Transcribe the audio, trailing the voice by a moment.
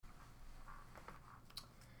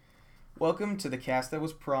Welcome to the Cast That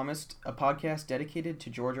Was Promised, a podcast dedicated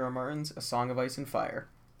to George R. R. Martin's A Song of Ice and Fire.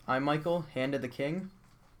 I'm Michael, Hand of the King.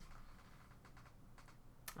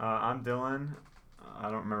 I'm Dylan. I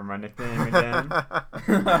don't remember my nickname again.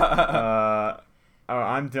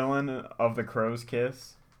 I'm Dylan of the Crow's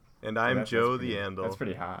Kiss. And I'm Joe the Andal. That's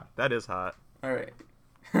pretty hot. That is hot. All right.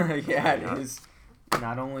 Yeah, it is.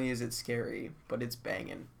 Not only is it scary, but it's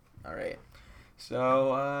banging. All right.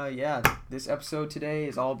 So, this episode today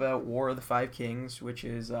is all about War of the Five Kings, which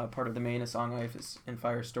is part of the main A Song of Ice and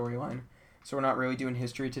Fire storyline. So we're not really doing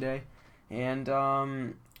history today. And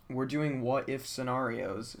we're doing what-if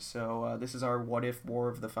scenarios. So this is our what-if War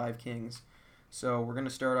of the Five Kings. So we're going to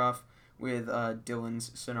start off with Dylan's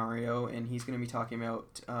scenario, and he's going to be talking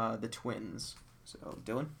about the twins. So,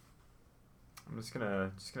 Dylan? I'm just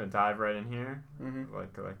gonna dive right in here, Mm-hmm.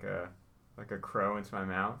 like a crow into my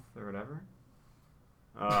mouth or whatever.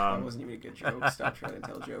 That wasn't even a good joke. Stop trying to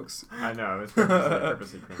tell jokes. I know, it was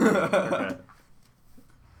purposely cringy.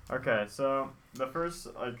 Okay, so the first,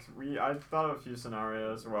 I thought of a few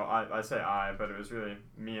scenarios. Well, I say I, but it was really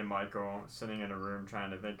me and Michael sitting in a room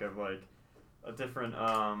trying to think of, a different,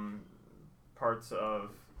 parts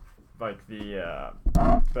of, the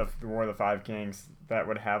War of the Five Kings that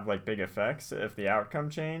would have, big effects if the outcome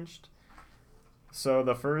changed. So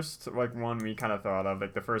the first one we kind of thought of,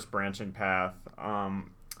 the first branching path,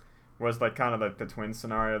 was the twins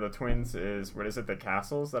scenario. The twins is, what is it, the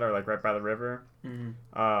castles that are right by the river?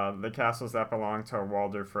 Mm-hmm. The castles that belong to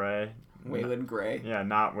Walder Frey. WEYLAN Grey. Yeah,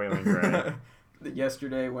 not WEYLAN Grey.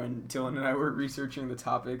 Yesterday when Dylan and I were researching the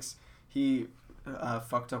topics, he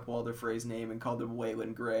fucked up Walder Frey's name and called him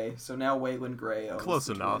WEYLAN Grey. So now WEYLAN Grey owns Close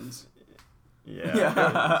the enough. twins.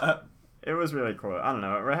 Yeah. It was really cool. I don't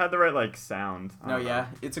know. It had the right sound. No, yeah,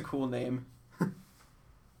 it's a cool name.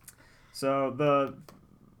 So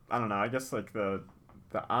I don't know. I guess the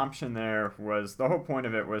option there was, the whole point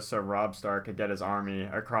of it was so Robb Stark could get his army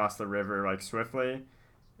across the river swiftly,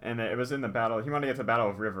 and it was in the battle. He wanted to get to the Battle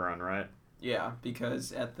of Riverrun, right? Yeah,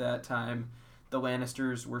 because at that time the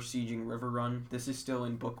Lannisters were sieging Riverrun. This is still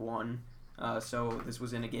in book 1. So this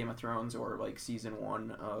was in a Game of Thrones, or season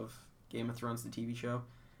 1 of Game of Thrones, the TV show.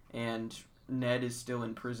 And Ned is still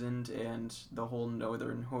imprisoned, and the whole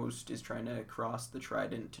northern host is trying to cross the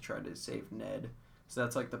Trident to try to save Ned. So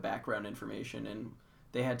that's the background information, and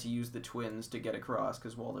they had to use the twins to get across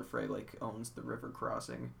because Walder Frey owns the river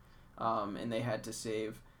crossing, and they had to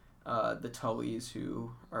save the Tullys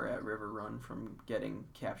who are at Riverrun from getting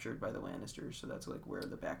captured by the Lannisters. So that's where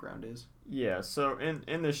the background is. Yeah. So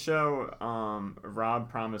in the show, Robb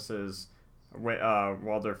promises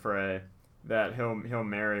Walder Frey that he'll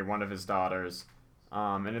marry one of his daughters,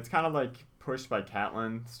 and it's kind of pushed by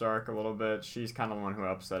Catelyn Stark a little bit. She's kind of the one who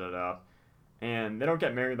upset it up, and they don't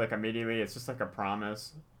get married immediately. It's just a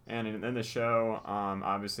promise. And in the show,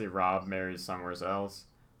 obviously Robb marries someone else.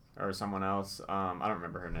 I don't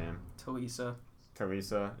remember her name. Talisa.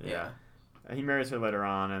 Yeah. He marries her later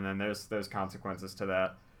on, and then there's consequences to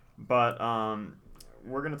that. But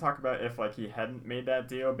we're gonna talk about if he hadn't made that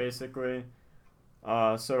deal, basically.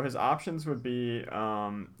 So his options would be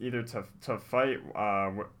either to fight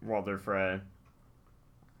Walder Frey,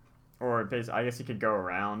 or I guess he could go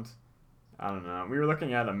around. I don't know. We were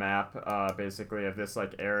looking at a map basically of this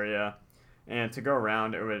area, and to go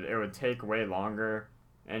around it would take way longer,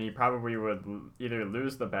 and he probably would either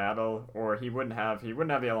lose the battle, or he wouldn't have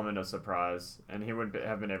the element of surprise, and he wouldn't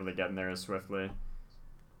have been able to get in there as swiftly.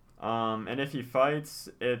 And if he fights,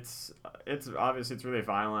 it's obviously it's really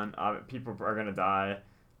violent. People are gonna die,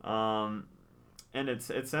 and it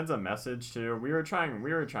sends a message too. We were trying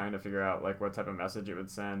to figure out what type of message it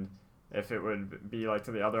would send. If it would be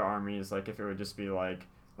to the other armies, if it would just be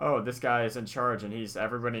oh, this guy is in charge and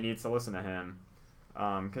everybody needs to listen to him,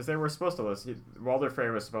 because they were supposed to listen. Walder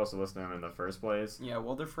Frey was supposed to listen to him in the first place. Yeah,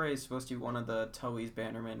 Walder Frey is supposed to be one of the Tully's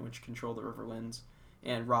bannermen, which control the Riverlands,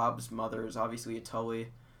 and Robb's mother is obviously a Tully.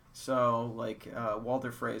 So,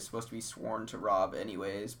 Walder Frey is supposed to be sworn to Robb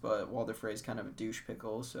anyways, but Walder Frey's kind of a douche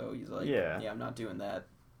pickle, so he's yeah, I'm not doing that.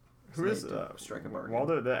 So who is strike a bargain.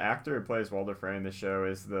 Walder? The actor who plays Walder Frey in the show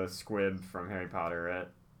is the squib from Harry Potter,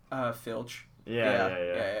 right? Filch.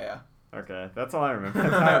 Yeah. Okay, that's all I remember.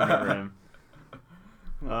 That's how I remember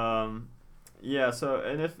him. Yeah. So,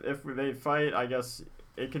 and if they fight, I guess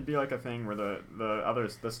it could be a thing where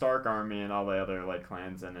the Stark army and all the other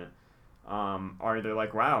clans in it are either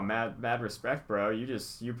wow, mad respect, bro,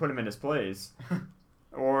 you put him in his place,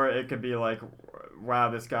 or it could be wow,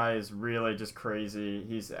 this guy is really just crazy,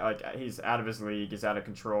 he's out of his league, he's out of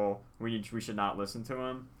control, we should not listen to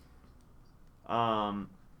him.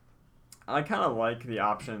 I kind of like the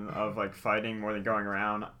option of like fighting more than going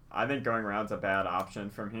around. I think going around's a bad option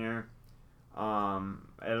from here.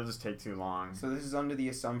 It'll just take too long. So this is under the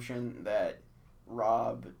assumption that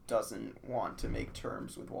Rob doesn't want to make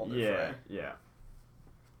terms with Walder Frey. Yeah.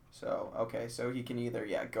 So, okay, so he can either,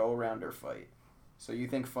 go around or fight. So you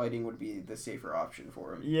think fighting would be the safer option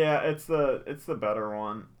for him? Yeah, it's the better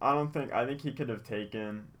one. I think he could have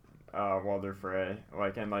taken Walder Frey,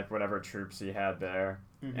 like, and, like, whatever troops he had there.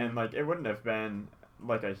 Mm-hmm. And, like, it wouldn't have been,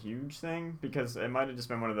 like, a huge thing, because it might have just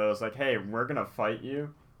been one of those, like, hey, we're gonna fight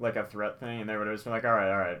you, like a threat thing, and they would have just been like, all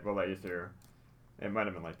right, we'll let you through. It might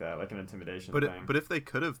have been like that, like an intimidation thing. But if they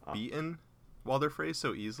could have beaten Walder Frey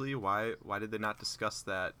so easily, why did they not discuss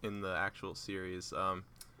that in the actual series?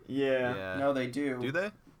 Yeah. No, they do. Do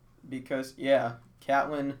they? Because,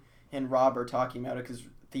 Catelyn and Rob are talking about it because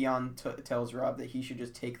Theon tells Rob that he should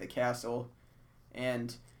just take the castle.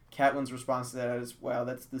 And Catelyn's response to that is, wow,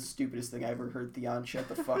 that's the stupidest thing I ever heard. Theon, shut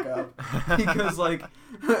the fuck up.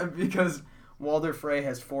 because Walder Frey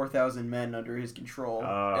has 4,000 men under his control,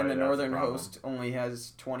 and the Northern Host only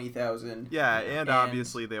has 20,000. Yeah, and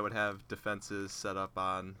obviously they would have defenses set up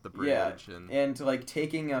on the bridge. Yeah, and like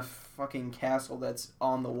taking a fucking castle that's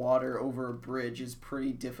on the water over a bridge is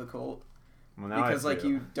pretty difficult. Well, because like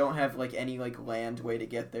you don't have like any like land way to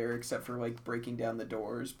get there except for like breaking down the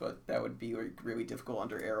doors, but that would be like really difficult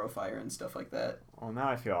under arrow fire and stuff like that. Well, now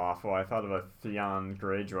I feel awful. I thought of a Theon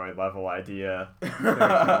Greyjoy level idea for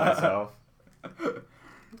myself.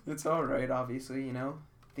 It's alright, obviously, you know.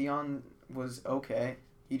 Theon was okay.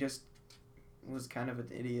 He just was kind of an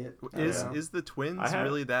idiot. Is the twins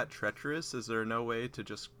really that treacherous? Is there no way to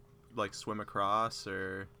just like swim across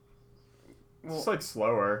or? Well, it's like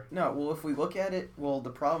slower. No, well, if we look at it,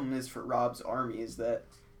 the problem is for Rob's army is that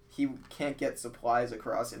he can't get supplies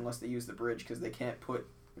across unless they use the bridge because they can't put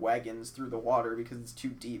wagons through the water because it's too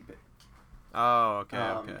deep. Oh,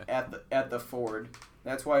 okay. At the ford.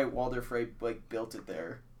 That's why Walder Frey like built it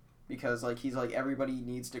there, because like he's like everybody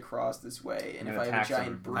needs to cross this way, and if I have a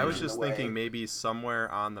giant bridge, I was just thinking maybe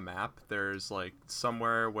somewhere on the map there's like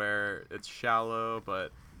somewhere where it's shallow,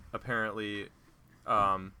 but apparently,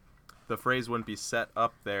 the Freys wouldn't be set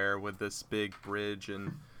up there with this big bridge,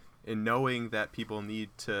 and in knowing that people need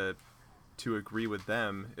to agree with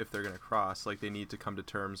them if they're gonna cross, like they need to come to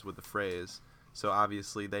terms with the Freys. So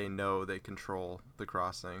obviously they know they control the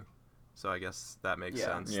crossing. So I guess that makes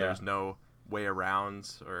sense. Yeah. There's no way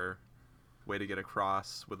around or way to get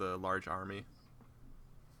across with a large army.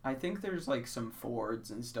 I think there's like some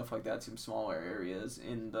fords and stuff like that, some smaller areas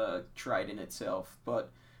in the Trident itself,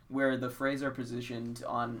 but where the Freys are positioned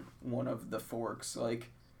on one of the forks,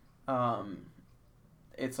 like,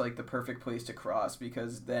 it's like the perfect place to cross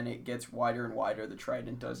because then it gets wider and wider, the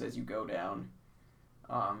Trident does, as you go down.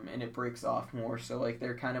 And it breaks off more, so like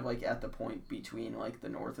they're kind of like at the point between like the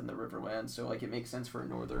north and the Riverland, so like it makes sense for a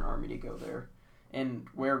northern army to go there. And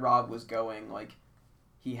where Rob was going, like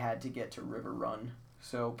he had to get to River Run,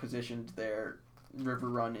 so positioned there, River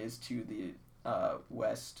Run is to the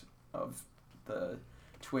west of the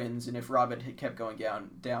Twins, and if Rob had kept going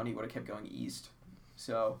down, he would have kept going east.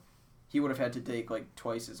 So he would have had to take like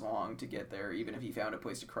twice as long to get there, even if he found a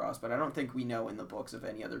place to cross. But I don't think we know in the books of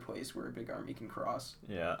any other place where a big army can cross.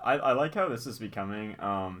 Yeah, I like how this is becoming,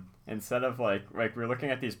 instead of like we're looking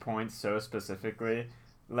at these points so specifically,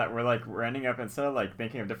 that we're ending up, instead of like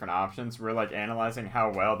thinking of different options, we're like analyzing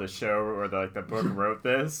how well the show or the book wrote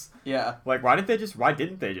this. Yeah. Like why didn't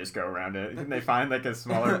they just go around it? Didn't they find like a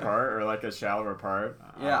smaller part or like a shallower part?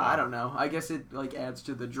 I don't know. I guess it like adds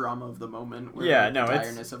to the drama of the moment. Where, yeah, the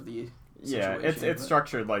tiredness of the situation, it's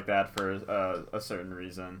structured like that for a certain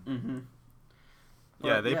reason. Mm-hmm.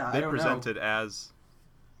 Yeah, they presented as.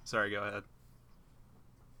 Sorry, go ahead.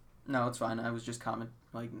 No, it's fine. I was just going,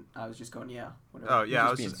 yeah. Whatever. Oh yeah,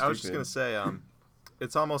 I was just gonna say,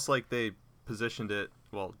 it's almost like they positioned it.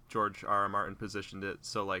 Well, George R. R. Martin positioned it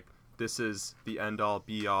so like this is the end all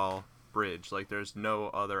be all bridge. Like there's no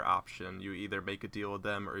other option. You either make a deal with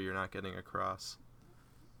them or you're not getting across.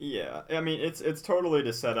 Yeah, I mean it's totally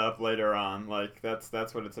to set up later on. Like that's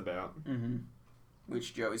what it's about. Mm-hmm.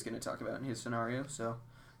 Which Joey's going to talk about in his scenario, so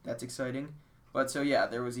that's exciting. But so yeah,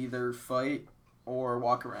 there was either fight or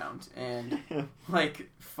walk around, and like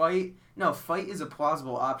fight is a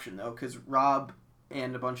plausible option though, because Rob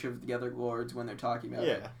and a bunch of the other lords, when they're talking about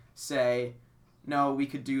it, say, no, we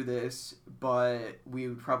could do this, but we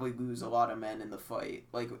would probably lose a lot of men in the fight.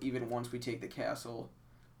 Like even once we take the castle.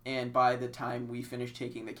 And by the time we finish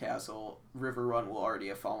taking the castle, River Run will already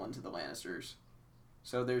have fallen to the Lannisters.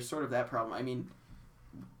 So there's sort of that problem. I mean,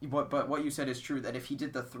 but what you said is true, that if he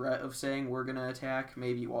did the threat of saying we're going to attack,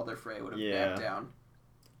 maybe Walder Frey would have backed down.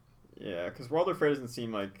 Yeah, because Walder Frey doesn't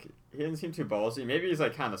seem too ballsy. Maybe he's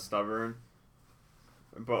like kind of stubborn,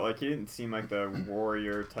 but like he didn't seem like the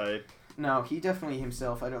warrior type. No, he definitely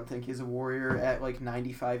himself, I don't think, is a warrior at like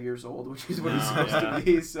 95 years old, which is what he's No, supposed yeah. to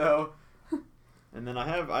be. So, And then I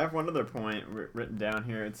have one other point written down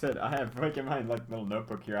here. It said I have like in my like little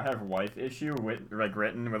notebook here. I have wife issue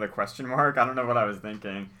written with a question mark. I don't know what I was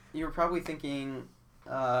thinking. you were probably thinking,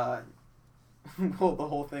 well, the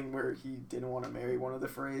whole thing where he didn't want to marry one of the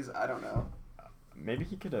Freys. I don't know. Maybe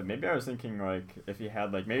he could have. Maybe I was thinking like if he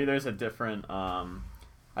had like maybe there's a different.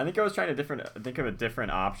 I think I was trying to think of a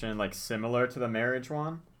different option like similar to the marriage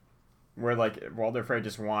one, where like Walder Frey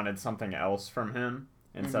just wanted something else from him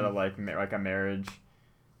instead of like a marriage.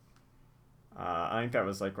 I think that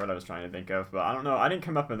was like what I was trying to think of, but I don't know. I didn't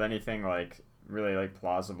come up with anything like really like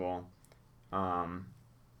plausible.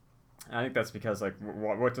 I think that's because like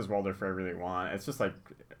what does Walder Frey really want? It's just like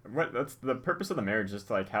that's the purpose of the marriage is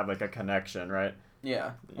to like have like a connection, right?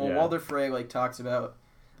 Yeah. Well, Yeah. Walder Frey like talks about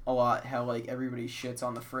a lot how like everybody shits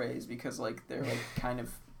on the Freys because like they're like kind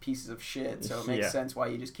of pieces of shit, so it makes Yeah. sense why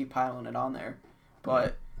you just keep piling it on there.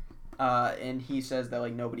 But and he says that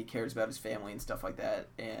like nobody cares about his family and stuff like that,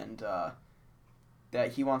 and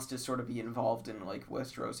that he wants to sort of be involved in like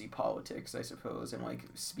Westerosi politics, I suppose, and like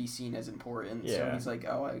be seen as important. So Yeah. he's like,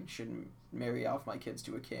 oh, I shouldn't marry off my kids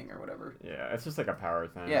to a king or whatever. Yeah, it's just like a power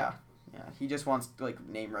thing. Yeah. Yeah, he just wants like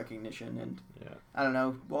name recognition, and Yeah. I don't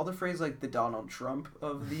know. Walder Frey's like the Donald Trump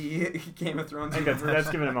of the Game of Thrones I think universe. that's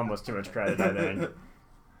giving him almost too much credit, I think.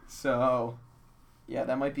 So, yeah,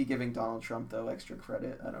 that might be giving Donald Trump though extra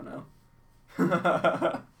credit. I don't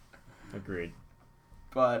know. Agreed.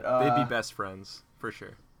 But They'd be best friends for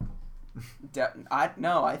sure.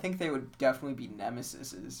 I think they would definitely be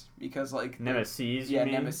nemesises because like Nemesis, yeah, you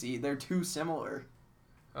mean? nemesis. They're too similar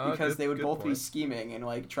Oh, because good- they would good both be point. scheming and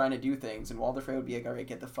like trying to do things, and Walder Frey would be like, "All right,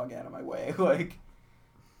 get the fuck out of my way." Like,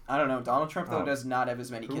 I don't know. Donald Trump though Oh. does not have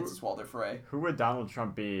as many Who- kids as Walder Frey. Who would Donald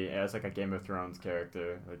Trump be as like a Game of Thrones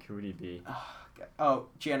character? Like who would he be? Oh,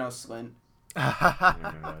 Janos Slint. I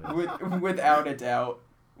don't know who that is. Without a doubt.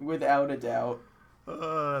 Without a doubt.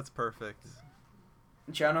 Oh, that's perfect.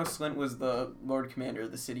 Janos Slint was the Lord Commander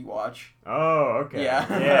of the City Watch. Oh, okay.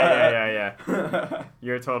 Yeah. Yeah.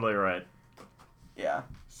 You're totally right. Yeah.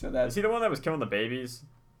 So Is that's he the one that was killing the babies?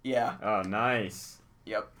 yeah. Oh, nice.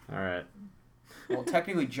 Yep. All right. Well,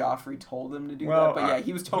 technically Joffrey told him to do Well, that, but yeah,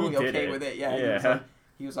 he was totally he did okay it. with it. Yeah. Yeah.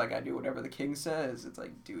 He was like, I do whatever the king says. It's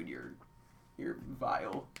like, dude, you're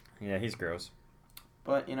vile. Yeah, he's gross.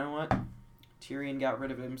 But you know what? Tyrion got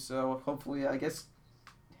rid of him, so hopefully, I guess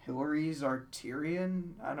Hillary's our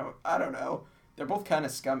Tyrion. I don't know. They're both kind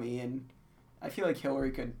of scummy, and I feel like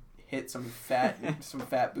Hillary could hit some fat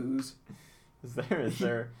booze. Is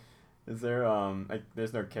there like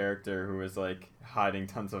there's no character who is like hiding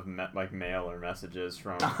tons of mail or messages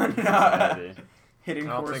from society? Hitting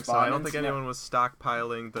I don't think so. I don't think anyone was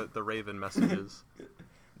stockpiling the Raven messages.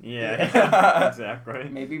 Yeah, exactly.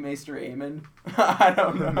 Maybe Maester Aemon. I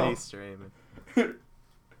don't know. Maester Aemon.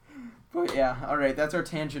 But yeah, all right. That's our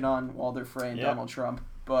tangent on Walder Frey and Yep. Donald Trump.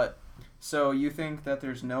 But so you think that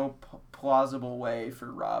there's no plausible way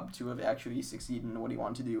for Rob to have actually succeeded in what he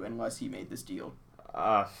wanted to do unless he made this deal?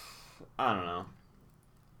 I don't know.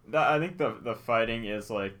 I think the fighting is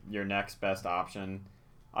like your next best option.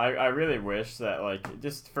 I really wish that like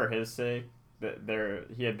just for his sake that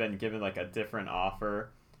he had been given like a different offer,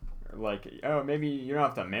 like oh maybe you don't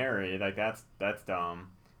have to marry, like that's dumb,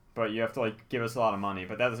 but you have to like give us a lot of money,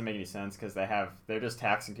 but that doesn't make any sense because they're just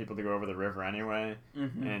taxing people to go over the river anyway,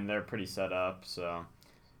 and they're pretty set up. So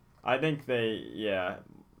I think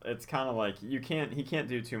it's kind of like he can't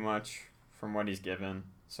do too much from what he's given.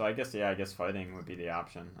 So I guess fighting would be the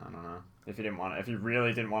option. I don't know if you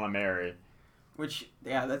really didn't want to marry. Which,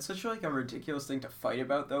 yeah, that's such like a ridiculous thing to fight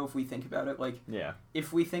about, though, if we think about it. Like, Yeah.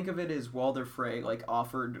 if we think of it as Walder Frey, like,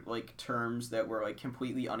 offered, like, terms that were, like,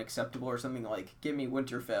 completely unacceptable or something like, give me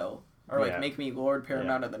Winterfell, or, like, Yeah. make me Lord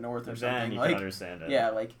Paramount of the North or Then something. you Like, can understand it. yeah,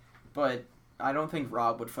 like, but I don't think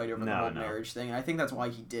Rob would fight over the No, whole no. marriage thing, and I think that's why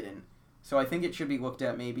he didn't. So I think it should be looked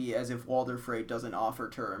at maybe as if Walder Frey doesn't offer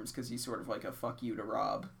terms, because he's sort of like a fuck you to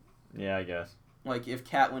Rob. Yeah, I guess. Like, if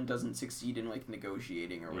Catelyn doesn't succeed in, like,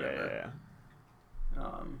 negotiating or whatever. Yeah.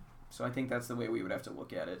 So I think that's the way we would have to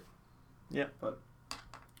look at it. Yeah. But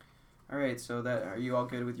all right, so are you all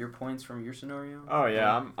good with your points from your scenario? Oh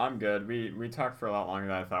yeah, I'm good. We talked for a lot longer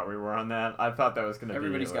than I thought we were on that. I thought that was gonna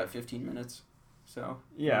Everybody's be. got 15 minutes, so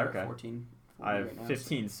Yeah, we're at okay. 14. I have right now,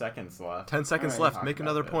 15 seconds left. 10 seconds Alright. left. Make Talk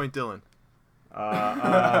another about point, Dylan.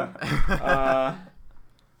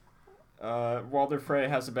 Walder Frey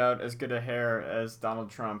has about as good a hair as Donald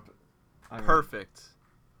Trump. Perfect.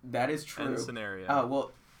 That is true. End scenario.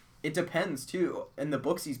 Well, it depends too. In the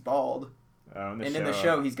books, he's bald, In in the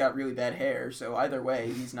show, he's got really bad hair. So either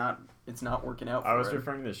way, he's not. It's not working out. I was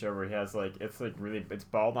referring to the show where he has it's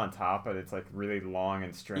bald on top, but it's like really long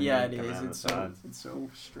and stringent. Yeah, it is. It's so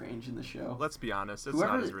strange in the show. Let's be honest, it's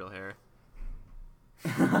not his real hair.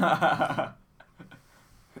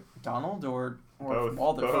 Donald or Both.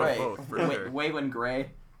 Walder Frey? Both, for sure. Waylon Gray.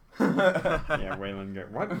 Yeah, Wayland.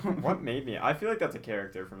 What made me? I feel like that's a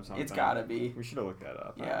character from something. It's gotta be. We should have looked that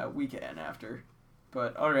up. Yeah, we can after.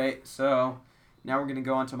 But alright, so now we're gonna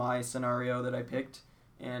go on to my scenario that I picked.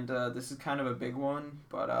 And this is kind of a big one,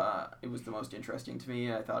 but it was the most interesting to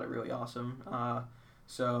me. I thought it really awesome.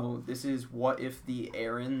 So this is what if the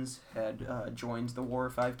Aarons had joined the War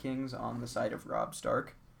of Five Kings on the side of Robb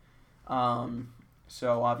Stark.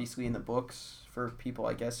 So obviously in the books, for people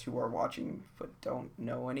I guess who are watching but don't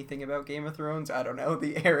know anything about Game of Thrones, I don't know,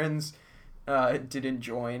 the Aarons didn't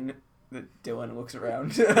join. Dylan looks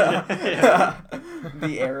around. The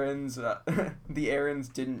Aarons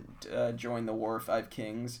didn't join the War of Five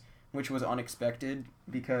Kings, which was unexpected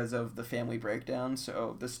because of the family breakdown.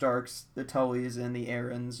 So the Starks, the Tullys, and the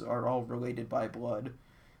Aarons are all related by blood.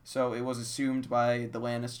 So it was assumed by the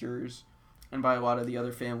Lannisters and by a lot of the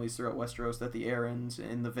other families throughout Westeros that the Aarons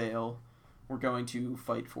in the Vale were going to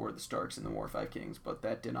fight for the Starks in the War of Five Kings, but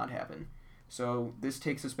that did not happen. So this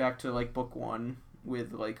takes us back to like book 1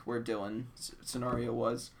 with like where Dylan's scenario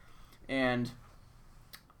was, and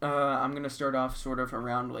I'm gonna start off sort of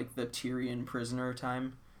around like the Tyrion prisoner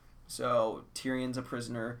time. So Tyrion's a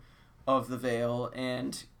prisoner of the Vale,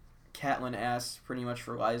 and Catelyn asks pretty much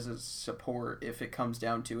for Lysa's support if it comes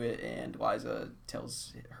down to it, and Lysa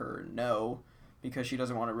tells her no because she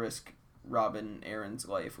doesn't want to risk Robin Aaron's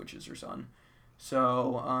life, which is her son.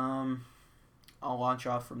 So I'll launch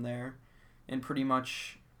off from there, and pretty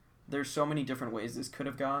much there's so many different ways this could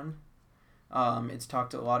have gone. It's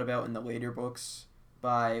talked a lot about in the later books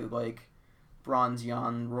by like Bronze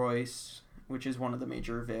Jan Royce, which is one of the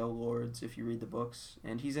major Vale lords if you read the books,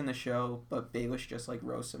 and he's in the show, but Baelish just like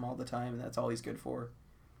roasts him all the time, and that's all he's good for.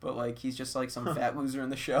 But like he's just like some fat loser in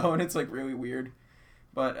the show, and it's like really weird.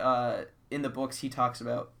 But in the books he talks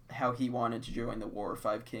about how he wanted to join the War of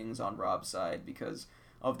Five Kings on Robb's side because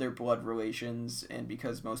of their blood relations and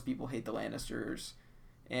because most people hate the Lannisters,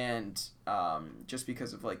 and just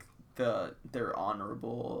because of like they're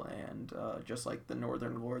honorable and just like the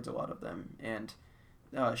Northern lords, a lot of them, and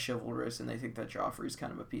chivalrous, and they think that Joffrey's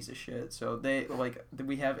kind of a piece of shit. So they like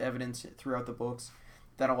we have evidence throughout the books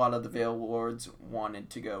that a lot of the Vale lords wanted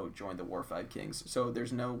to go join the War of Five Kings. So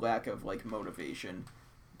there's no lack of like motivation.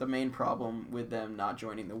 The main problem with them not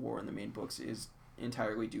joining the war in the main books is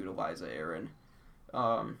entirely due to Lysa Arryn.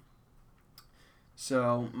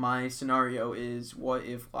 So my scenario is, what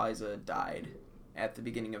if Lysa died at the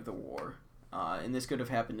beginning of the war? And this could have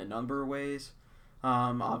happened a number of ways.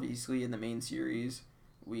 Obviously, in the main series,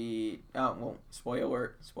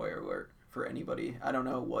 spoiler alert for anybody. I don't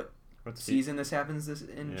know what season this happens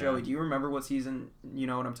in. Yeah. Joey, do you remember what season? You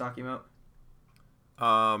know what I'm talking about?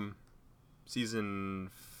 Season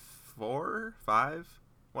 4, 5,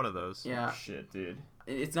 one of those. Yeah. Oh, shit, dude.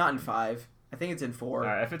 It's not in 5. I think it's in 4.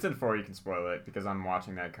 Alright, if it's in 4, you can spoil it because I'm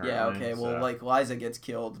watching that currently. Yeah, okay. So. Well, like Lysa gets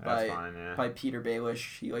killed by Peter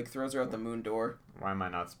Baelish. He like throws her out the moon door. Why am I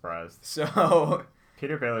not surprised? So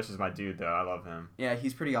Peter Baelish is my dude, though. I love him. Yeah,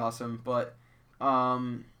 he's pretty awesome. But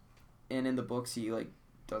and in the books, he like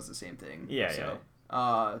does the same thing. Yeah, so,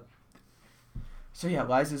 yeah. So yeah,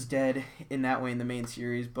 Lysa's dead in that way in the main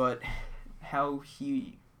series, but how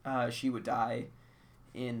she would die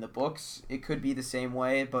in the books, it could be the same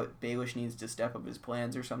way, but Baelish needs to step up his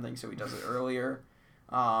plans or something, so he does it earlier.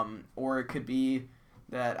 Or it could be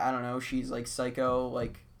that, I don't know, she's like psycho,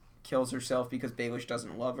 like kills herself because Baelish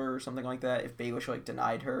doesn't love her or something like that, if Baelish like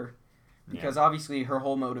denied her. Because obviously her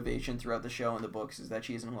whole motivation throughout the show and the books is that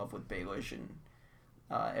she's in love with Baelish, and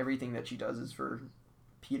everything that she does is for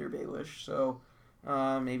Peter Baelish. So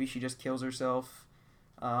maybe she just kills herself.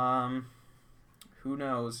 Who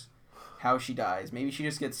knows how she dies? Maybe she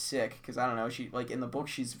just gets sick, because I don't know. She like in the book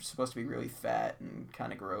she's supposed to be really fat and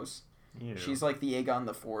kind of gross. Ew. She's like the Aegon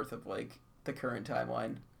the Fourth of like the current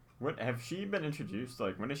timeline. What have she been introduced?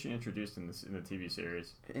 Like when is she introduced in the TV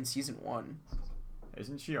series? In season 1.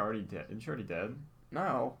 Isn't she already dead? Isn't she already dead?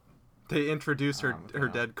 No. They introduced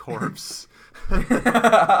her dead corpse. No,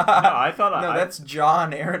 I thought that's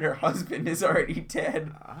Jon Arryn, her husband, is already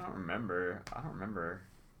dead. I don't remember.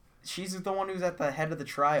 She's the one who's at the head of the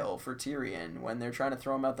trial for Tyrion when they're trying to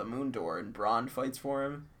throw him out the moon door and Bronn fights for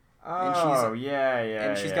him. Oh, yeah.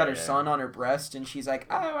 And she's got her son on her breast, and she's like,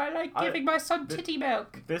 "Oh, I like giving my son titty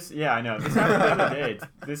milk." I know. This happened the other day.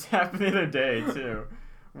 This happened the other day too,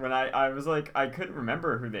 when I was like, I couldn't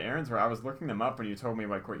remember who the errands were. I was looking them up when you told me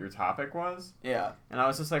like what your topic was. Yeah. And I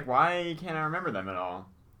was just like, why can't I remember them at all?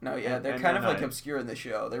 No, yeah, they're kind of like obscure in the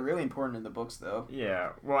show. They're really important in the books, though.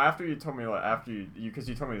 Yeah. Well, after you told me, because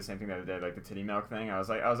you told me the same thing the other day, like the titty milk thing. I was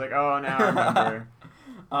like, oh, now I remember.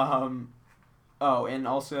 Oh, and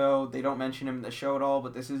also, they don't mention him in the show at all,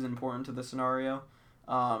 but this is important to the scenario,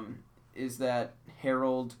 is that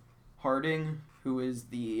Harold Harding, who is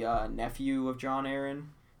the nephew of John Arryn,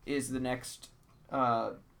 is the next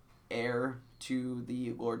heir to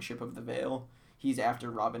the Lordship of the Vale. He's after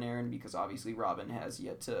Robin Arryn because obviously Robin has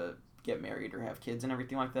yet to get married or have kids and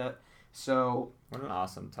everything like that. So... What an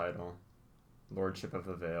awesome title. Lordship of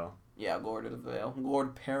the Vale. Yeah, Lord of the Vale.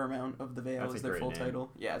 Lord Paramount of the Vale is their full title.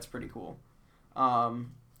 Yeah, it's pretty cool.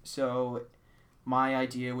 So my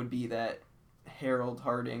idea would be that Harold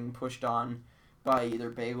Harding, pushed on by either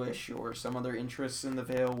Baelish or some other interests in the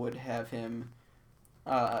Vale, would have him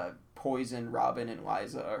poison Robin and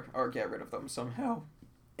Lysa or get rid of them somehow.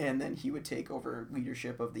 And then he would take over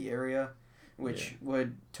leadership of the area, which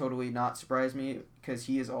would totally not surprise me because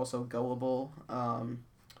he is also gullible.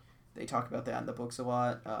 They talk about that in the books a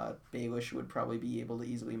lot. Baelish would probably be able to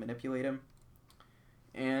easily manipulate him.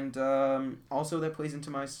 And also that plays into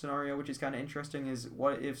my scenario, which is kind of interesting, is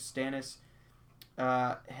what if Stannis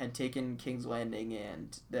had taken King's Landing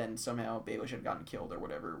and then somehow Baelish had gotten killed or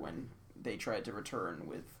whatever when they tried to return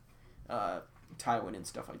with Tywin and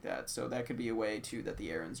stuff like that. So that could be a way, too, that the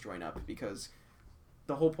Arryns join up, because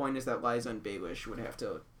the whole point is that Lysa and Baelish would have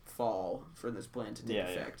to fall for this plan to take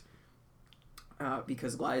effect.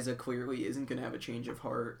 Because Lysa clearly isn't going to have a change of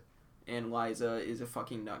heart, and Lysa is a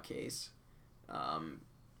fucking nutcase.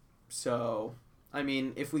 So, I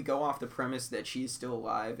mean, if we go off the premise that she's still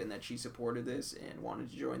alive and that she supported this and wanted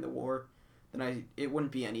to join the war, then it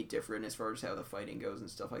wouldn't be any different as far as how the fighting goes and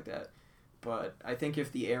stuff like that. But I think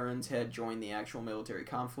if the Arryns had joined the actual military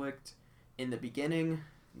conflict in the beginning,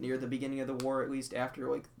 near the beginning of the war at least, after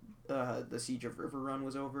like the siege of Riverrun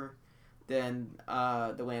was over, then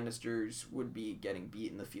the Lannisters would be getting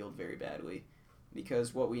beat in the field very badly.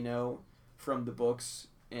 Because what we know from the books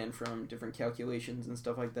and from different calculations and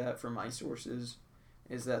stuff like that from my sources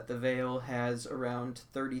is that the Vale has around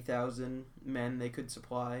 30,000 men they could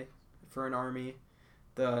supply for an army.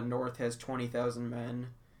 The North has 20,000 men.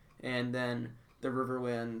 And then the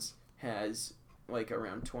Riverlands has like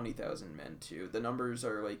around 20,000 men too. The numbers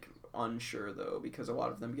are like unsure though because a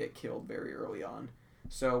lot of them get killed very early on.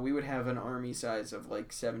 So we would have an army size of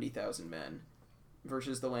like 70,000 men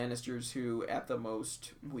versus the Lannisters, who at the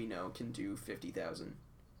most we know can do 50,000.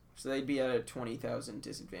 So they'd be at a 20,000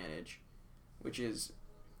 disadvantage, which is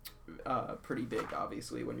pretty big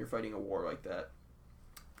obviously when you're fighting a war like that.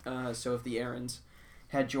 So if the Arryns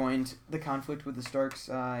had joined the conflict with the Starks,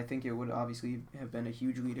 I think it would obviously have been a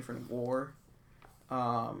hugely different war.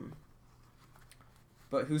 But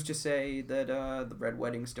who's to say that the Red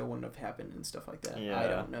Wedding still wouldn't have happened and stuff like that? Yeah. I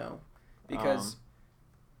don't know. Because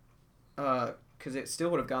it still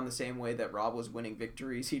would have gone the same way that Robb was winning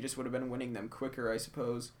victories. He just would have been winning them quicker, I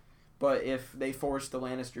suppose. But if they forced the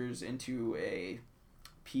Lannisters into a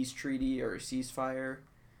peace treaty or a ceasefire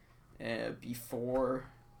before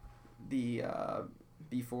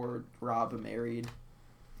Robb married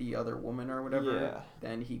the other woman or whatever,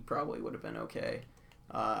 then he probably would have been okay.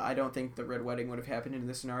 I don't think the Red Wedding would have happened in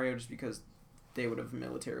this scenario just because they would have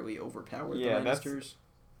militarily overpowered the Lannisters.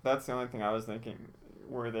 That's the only thing I was thinking,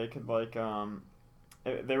 where they could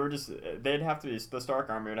they'd have to be, the Stark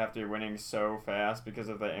army would have to be winning so fast because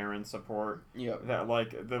of the Arryn support. Yep. That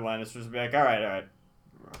the Lannisters would be like, all right,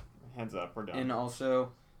 hands up, we're done. And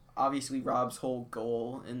also, obviously Robb's whole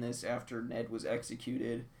goal in this after Ned was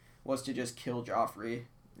executed was to just kill Joffrey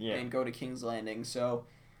and go to King's Landing. So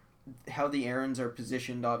how the Arryns are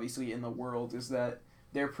positioned obviously in the world is that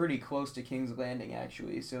they're pretty close to King's Landing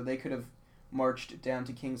actually. So they could have marched down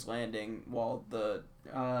to King's Landing while the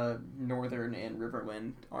Northern and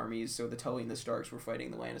Riverland armies, so the Tully and the Starks, were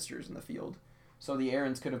fighting the Lannisters in the field. So the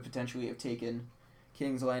Arryns could have potentially have taken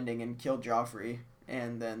King's Landing and killed Joffrey,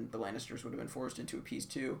 and then the Lannisters would have been forced into a peace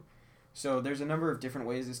too. So there's a number of different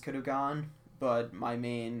ways this could have gone, but my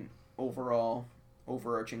main overall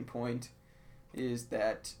overarching point is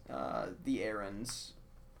that the Arryns,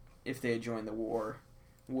 if they had joined the war,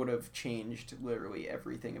 would have changed literally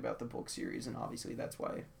everything about the book series, and obviously that's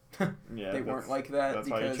why they weren't like that. That's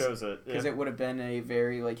why you chose it. Because it would have been a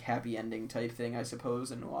very like happy ending type thing, I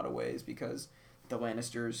suppose, in a lot of ways, because the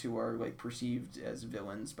Lannisters, who are like perceived as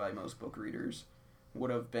villains by most book readers,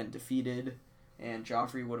 would have been defeated, and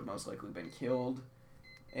Joffrey would have most likely been killed,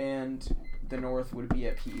 and the North would be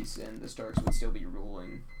at peace, and the Starks would still be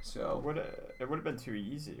ruling. So it would have been too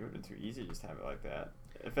easy. It would have been too easy just to have it like that.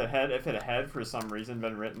 If it had for some reason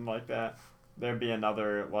been written like that, there'd be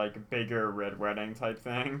another like bigger Red Wedding type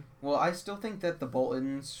thing. Well, I still think that the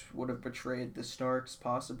Boltons would have betrayed the Starks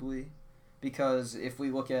possibly, because if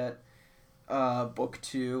we look at Book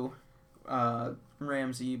 2,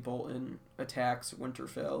 Ramsay Bolton attacks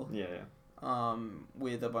Winterfell. Yeah.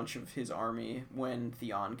 With a bunch of his army when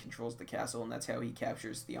Theon controls the castle, and that's how he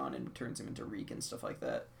captures Theon and turns him into Reek and stuff like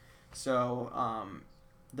that. So,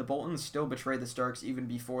 the Boltons still betray the Starks even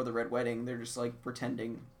before the Red Wedding. They're just, like,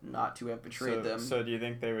 pretending not to have betrayed them. So do you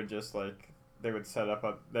think they would just, like, set up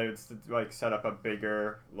a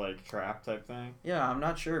bigger, like, trap type thing? Yeah, I'm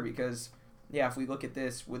not sure, because, yeah, if we look at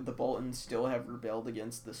this, would the Boltons still have rebelled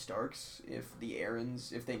against the Starks if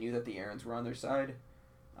they knew that the Arryns were on their side?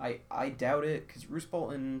 I doubt it, because Roose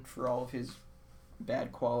Bolton, for all of his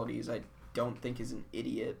bad qualities, I don't think is an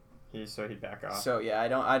idiot. He'd back off. So yeah,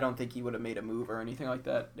 I don't think he would have made a move or anything like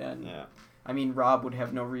that. And yeah. I mean, Robb would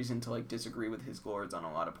have no reason to like disagree with his lords on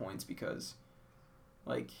a lot of points because,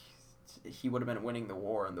 like, he would have been winning the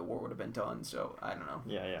war and the war would have been done. So I don't know.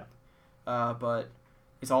 Yeah. But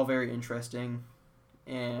it's all very interesting,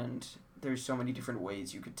 and there's so many different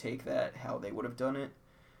ways you could take that, how they would have done it.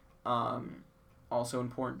 Also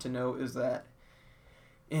important to note is that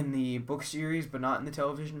in the book series, but not in the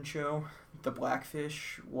television show, the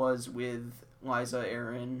Blackfish was with Lysa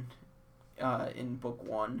Arryn in book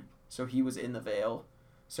 1, so he was in the Vale.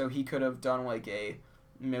 So he could have done like a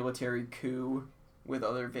military coup with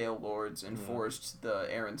other Vale lords and forced the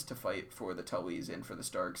Arryns to fight for the Tullys and for the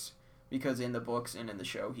Starks, because in the books and in the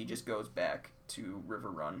show he just goes back to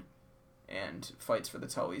Riverrun and fights for the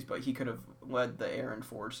Tullys, but he could have led the Arryn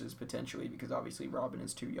forces potentially, because obviously Robin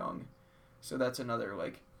is too young. So that's another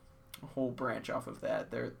like whole branch off of that.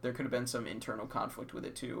 There could have been some internal conflict with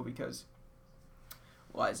it too, because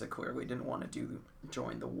Lysa clearly didn't want to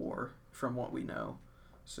join the war from what we know.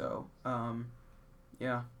 So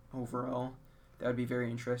yeah, overall that would be very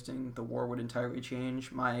interesting. The war would entirely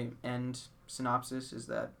change. My end synopsis is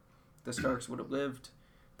that the Starks would have lived,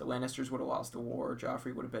 the Lannisters would have lost the war,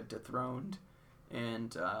 Joffrey would have been dethroned,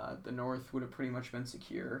 and the North would have pretty much been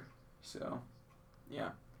secure. So, yeah.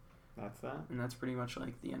 That's that. And that's pretty much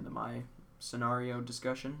like the end of my scenario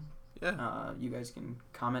discussion. Yeah. You guys can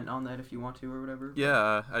comment on that if you want to or whatever.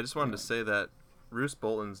 Yeah, I just wanted to say that Roose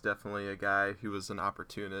Bolton's definitely a guy who was an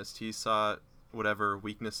opportunist. He saw whatever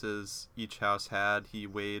weaknesses each house had. He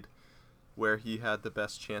weighed where he had the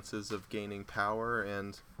best chances of gaining power,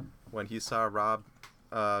 and when he saw Robb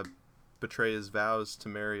betray his vows to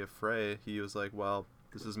marry a Frey, he was like, well,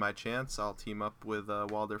 this is my chance. I'll team up with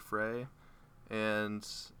Walder Frey and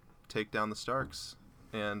take down the Starks.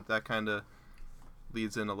 And that kind of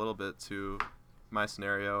leads in a little bit to my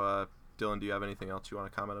scenario. Dylan, do you have anything else you want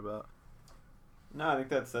to comment about? No, I think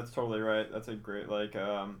that's totally right. That's a great a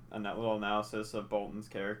little analysis of Bolton's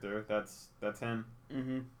character. That's him.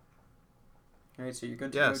 Mm-hmm. All right, so you're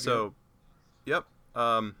good to go. Yeah, so, yep.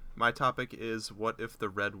 My topic is, what if the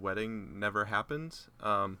Red Wedding never happened?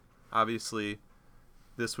 Obviously,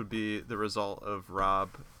 this would be the result of Robb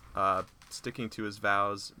sticking to his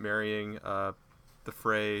vows, marrying the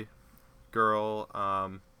Frey girl,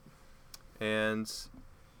 and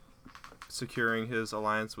securing his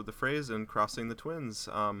alliance with the Freys and crossing the twins.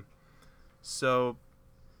 So,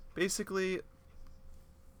 basically,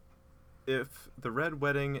 if the Red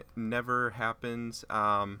Wedding never happened,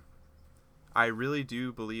 I really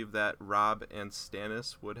do believe that Robb and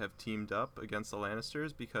Stannis would have teamed up against the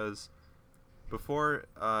Lannisters, because before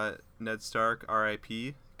Ned Stark,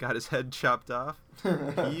 R.I.P., got his head chopped off,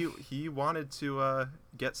 he wanted to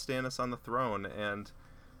get Stannis on the throne, and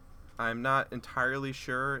I'm not entirely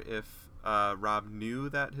sure if Robb knew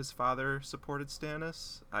that his father supported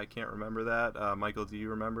Stannis. I can't remember that. Michael, do you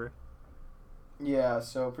remember? Yeah,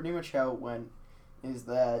 so pretty much how it went is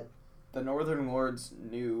that the Northern Lords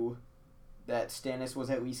knew that Stannis was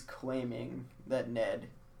at least claiming that Ned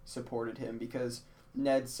supported him, because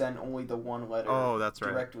Ned sent only the one letter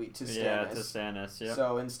directly to Stannis. Yeah, to Stannis, yeah.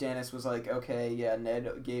 So, and Stannis was like, okay, yeah,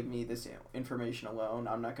 Ned gave me this information alone.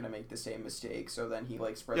 I'm not going to make the same mistake. So then he,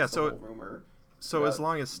 like, spreads the whole rumor. So as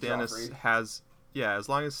long as Stannis has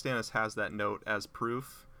that note as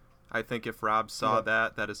proof, I think if Robb saw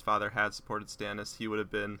that his father had supported Stannis, he would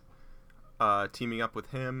have been teaming up with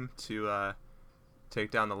him to take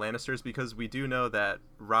down the Lannisters, because we do know that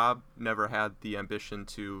Robb never had the ambition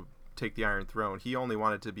to take the Iron Throne. He only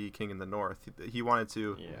wanted to be king in the North. He wanted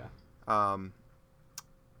to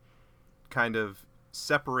kind of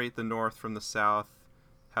separate the North from the South,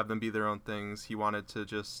 have them be their own things. He wanted to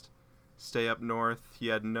just stay up north. He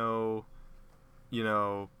had no,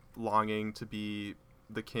 longing to be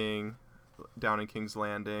the king down in King's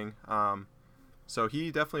Landing. So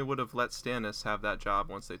he definitely would have let Stannis have that job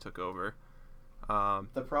once they took over.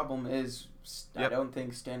 The problem is, I don't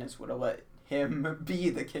think Stannis would have let him be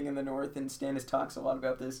the king in the North, and Stannis talks a lot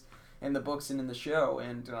about this in the books and in the show,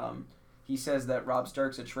 and he says that Robb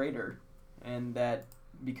Stark's a traitor, and that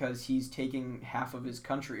because he's taking half of his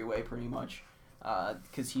country away, pretty much,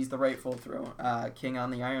 because he's the rightful king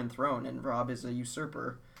on the Iron Throne, and Robb is a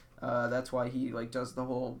usurper. That's why he does the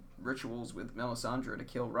whole rituals with Melisandre to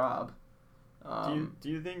kill Robb. Do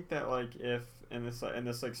you think that if in this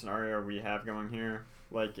scenario we have going here,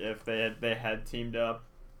 if they had teamed up,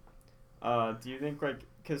 do you think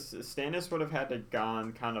because Stannis would have had to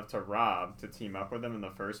gone kind of to Robb to team up with him in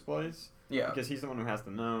the first place? Yeah, because he's the one who has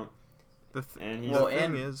the note. The thing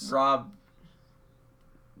is, Robb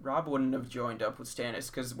wouldn't have joined up with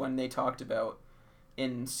Stannis, because when they talked about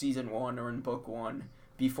in season 1 or in book 1,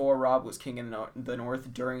 before Robb was king in the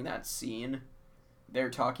North, during that scene, they're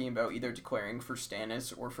talking about either declaring for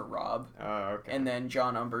Stannis or for Robb. Oh, okay. And then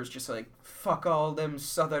John Umber's just like, fuck all them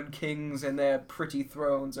southern kings and their pretty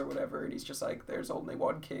thrones or whatever. And he's just like, there's only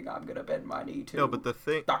one king I'm going to bend my knee to. No, but the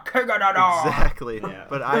king of the North! Exactly. Yeah.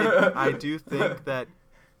 But I do think that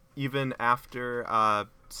even after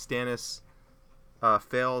Stannis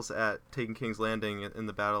fails at taking King's Landing in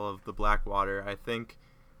the Battle of the Blackwater, I think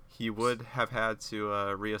he would have had to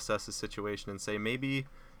reassess the situation and say, maybe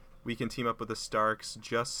we can team up with the Starks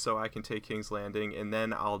just so I can take King's Landing, and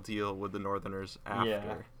then I'll deal with the Northerners after.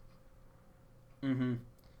 Yeah. Mm-hmm.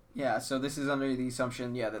 Yeah, so this is under the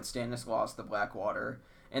assumption, that Stannis lost the Blackwater,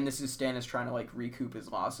 and this is Stannis trying to, recoup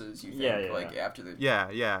his losses, you think, after the...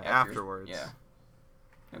 afterwards. Yeah.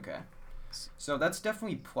 Okay. So that's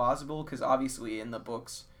definitely plausible, because obviously in the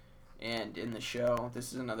books and in the show,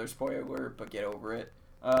 this is another spoiler alert, but get over it.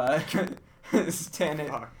 Stannis.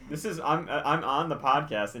 Fuck. This is I'm on the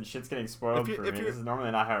podcast and shit's getting spoiled for me. This is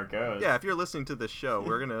normally not how it goes. Yeah, if you're listening to this show,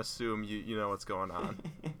 we're gonna assume you know what's going on.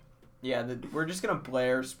 Yeah, we're just gonna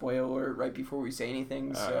blare spoiler right before we say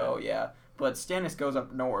anything. So right. Yeah, but Stannis goes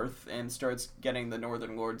up north and starts getting the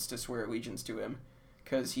Northern Lords to swear allegiance to him,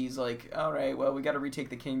 because he's like, all right, well, we got to retake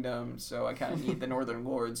the kingdom, so I kind of need the Northern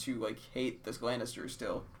Lords who hate the Lannisters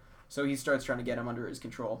still. So he starts trying to get him under his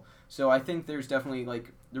control. So I think there's definitely,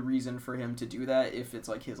 the reason for him to do that if it's,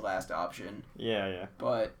 his last option. Yeah.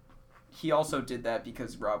 But he also did that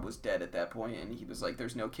because Robb was dead at that point, and he was like,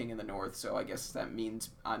 there's no king in the North, so I guess that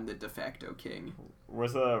means I'm the de facto king.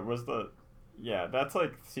 Yeah, that's,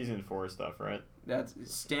 season 4 stuff, right?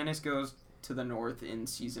 Stannis goes to the North in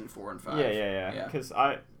season 4 and 5. Yeah. Because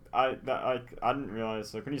I didn't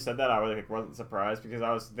realize, when you said that, I wasn't surprised, because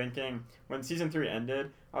I was thinking, when season 3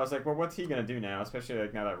 ended, I was like, well, what's he going to do now, especially,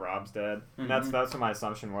 now that Robb's dead? And that's what my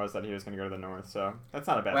assumption was, that he was going to go to the North, so that's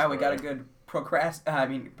not a bad Wow, story. we got a good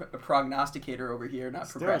prognosticator over here, not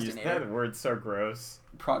procrastinator. That word's so gross.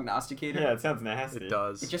 Prognosticator? Yeah, it sounds nasty. It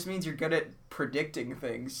does. It just means you're good at predicting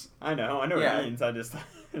things. I know what it means, I just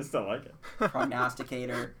don't like it.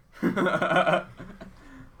 Prognosticator. Yeah,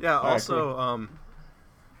 All right, also, cool.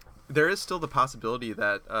 there is still the possibility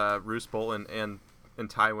that Roose Bolton and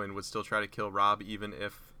Tywin would still try to kill Robb, even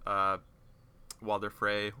if Walder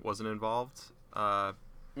Frey wasn't involved.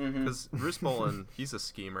 Because Roose Bolton, he's a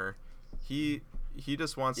schemer. He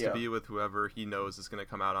just wants to be with whoever he knows is going to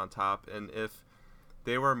come out on top. And if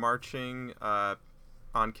they were marching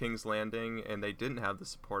on King's Landing and they didn't have the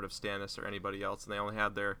support of Stannis or anybody else, and they only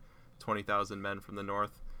had their 20,000 men from the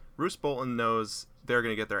north, Roose Bolton knows they're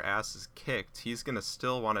going to get their asses kicked. He's going to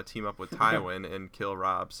still want to team up with Tywin and kill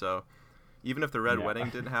Robb. So even if the Red Wedding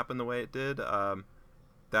didn't happen the way it did,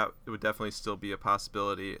 that would definitely still be a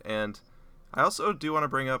possibility. And I also do want to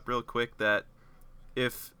bring up real quick that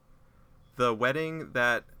if the wedding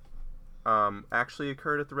that actually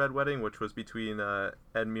occurred at the Red Wedding, which was between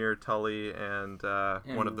Edmure Tully and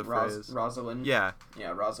one of the Freys. Rosalind. Yeah,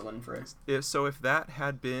 Rosalind Frey. So if that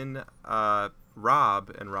had been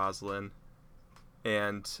Robb and Rosalind,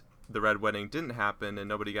 and the Red Wedding didn't happen and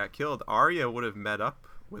nobody got killed, Arya would have met up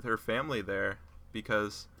with her family there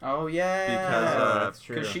because... Oh, yeah. Because that's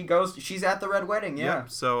true. She's at the Red Wedding, yeah.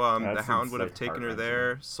 Yep, so the Hound would have taken her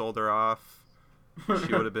there, sold her off.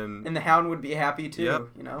 She would have been... And the Hound would be happy, too,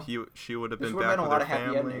 Yep. She would have been back with her family. This would have been a lot of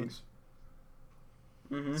happy endings.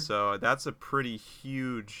 Mm-hmm. So that's a pretty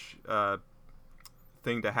huge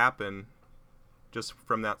thing to happen just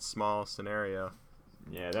from that small scenario.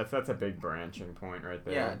 Yeah, that's a big branching point right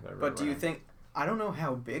there. Yeah, but do you think... I don't know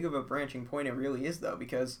how big of a branching point it really is, though,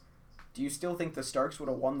 because Do you still think the Starks would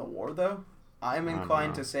have won the war, though? I'm I don't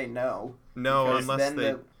inclined know. to say no. No, Because unless then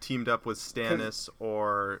they the- teamed up with Stannis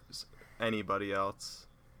or anybody else.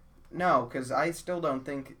 No, because I still don't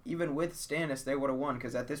think, even with Stannis, they would have won.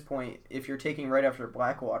 Because at this point, if you're taking right after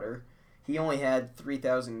Blackwater, he only had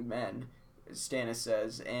 3,000 men, Stannis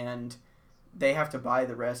says, and they have to buy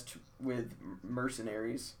the rest with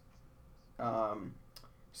mercenaries.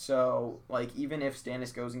 So, like, even if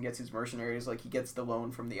Stannis goes and gets his mercenaries, like, he gets the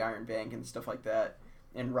loan from the Iron Bank and stuff like that,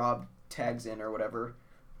 and Robb tags in or whatever,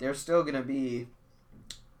 they're still going to be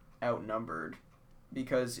outnumbered.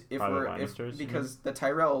 Because if By the we're Lannisters, because the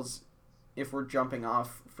Tyrells, if we're jumping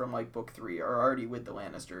off from like book 3, are already with the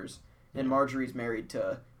Lannisters, and Yeah. Marjorie's married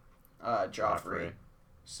to Joffrey,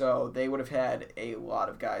 so they would have had a lot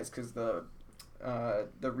of guys because the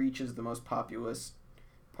Reach is the most populous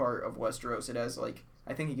part of Westeros. It has like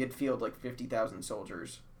I think he could field like 50,000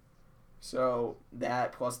 soldiers. So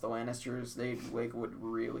that plus the Lannisters, they like would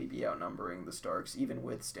really be outnumbering the Starks, even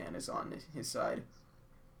with Stannis on his side.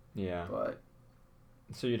 Yeah. But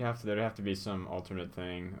So there'd have to be some alternate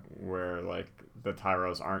thing where like the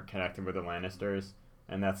Tyrells aren't connected with the Lannisters,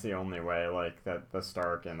 and that's the only way like that the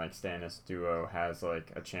Stark and like Stannis duo has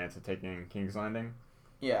like a chance of taking King's Landing.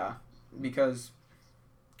 yeah, because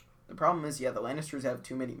the problem is, the Lannisters have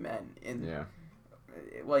too many men. Yeah.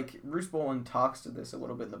 Like, Roose Bolton talks to this a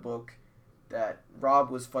little bit in the book, that Robb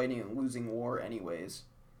was fighting a losing war anyways,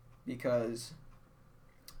 because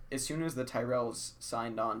as soon as the Tyrells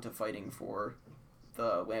signed on to fighting for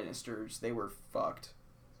the Lannisters, they were fucked,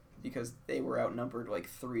 because they were outnumbered like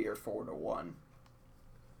 3 or 4 to 1.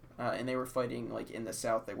 And they were fighting like in the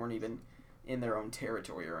south. They weren't even in their own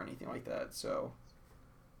territory or anything like that. So,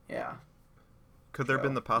 yeah. Could there have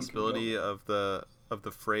been the You can possibility of the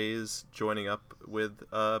Freys joining up with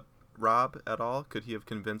Robb at all? Could he have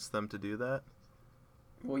convinced them to do that?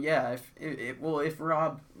 Well, yeah. If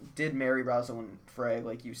Robb did marry Rosalind Frey,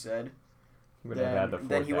 like you said,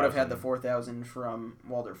 then he would have had the 4,000 from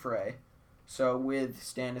Walder Frey. So with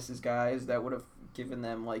Stannis' guys, that would have given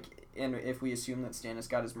them like, and if we assume that Stannis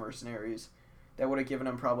got his mercenaries, that would have given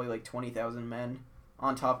him probably like 20,000 men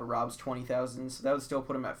on top of Robb's 20,000. So that would still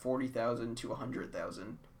put him at 40,000 to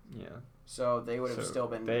 100,000. Yeah. So they would have So still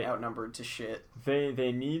been outnumbered to shit.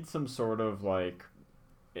 They need some sort of like.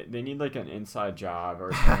 They need like an inside job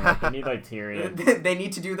or something. Like, they need like Tyrion. They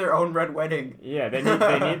need to do their own Red Wedding. Yeah, they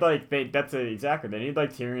need like exactly. They need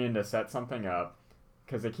like Tyrion to set something up,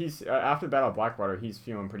 because like he's after the Battle of Blackwater, he's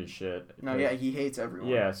feeling pretty shit. No, yeah, he hates everyone.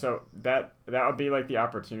 Yeah, so that would be like the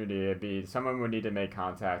opportunity. It'd be someone would need to make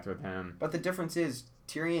contact with him. But the difference is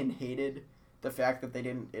Tyrion hated the fact that they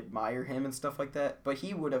didn't admire him and stuff like that. But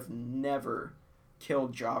he would have never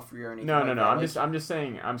killed Joffrey or anything. No. That. I'm just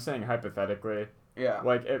saying hypothetically. Yeah.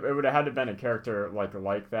 Like it would have had to have been a character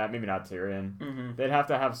like that. Maybe not Tyrion. Mm-hmm. They'd have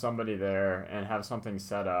to have somebody there and have something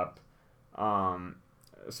set up,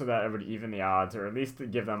 so that it would even the odds, or at least to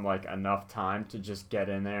give them like enough time to just get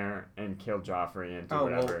in there and kill Joffrey and do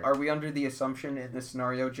whatever. Well, are we under the assumption in this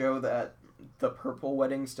scenario, Joe, that the purple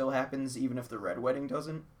wedding still happens even if the red wedding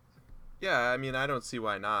doesn't? Yeah, I mean, I don't see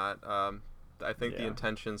why not. I think the Yeah.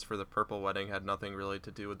 intentions for the purple wedding had nothing really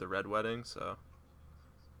to do with the red wedding, so...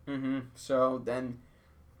 Mm-hmm. So then...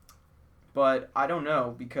 But I don't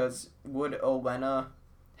know, because would Olenna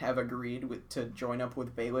have agreed to join up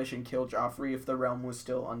with Baelish and kill Joffrey if the realm was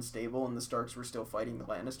still unstable and the Starks were still fighting the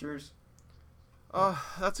Lannisters?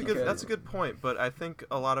 That's a good point, but I think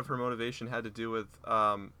a lot of her motivation had to do with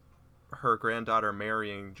her granddaughter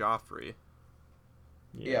marrying Joffrey.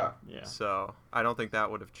 Yeah. So I don't think that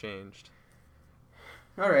would have changed.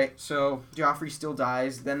 Alright, so Joffrey still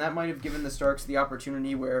dies. Then that might have given the Starks the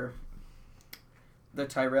opportunity where the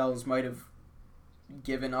Tyrells might have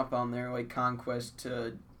given up on their like conquest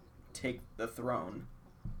to take the throne.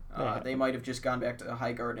 They might have just gone back to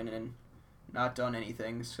Highgarden and not done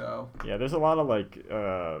anything. So yeah, there's a lot of like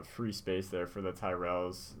free space there for the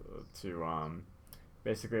Tyrells to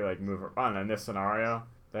basically like move on. In this scenario,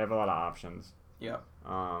 they have a lot of options. yeah.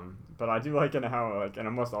 But I do like in how like in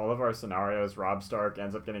almost all of our scenarios, Robb Stark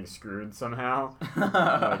ends up getting screwed somehow.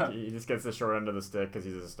 Like he just gets the short end of the stick because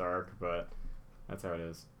he's a Stark, but that's how it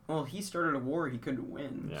is. Well, he started a war he couldn't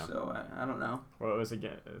win, Yeah. so I don't know. Well, it's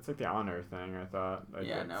like the honor thing. I thought. Like,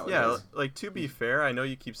 Yeah, no. Yeah, like to be fair, I know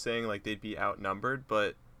you keep saying like they'd be outnumbered,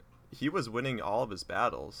 but he was winning all of his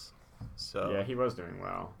battles. So yeah, he was doing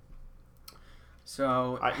well.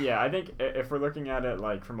 So I think if we're looking at it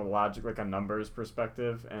like from a logic, like a numbers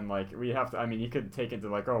perspective, and like we have to, I mean, you could take into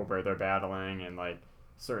like where they're battling and like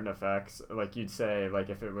certain effects. Like you'd say like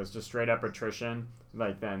if it was just straight up attrition,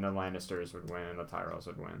 like then the Lannisters would win and the Tyrells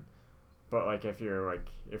would win. But like if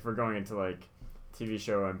we're going into like TV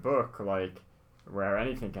show and book like where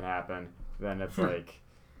anything can happen, then it's like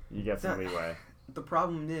you get some leeway. The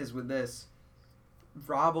problem is with this,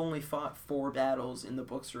 Robb only fought 4 battles in the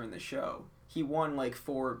books or in the show. He won like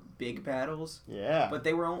 4 big battles. Yeah. But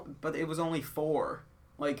it was only 4.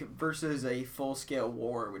 Like versus a full scale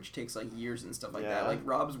war, which takes like years and stuff like that. Like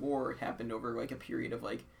Robb's war happened over like a period of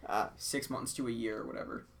like 6 months to a year or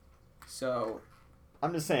whatever. So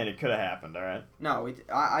I'm just saying it could have happened, all right? No,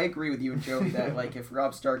 I agree with you and Joey that like if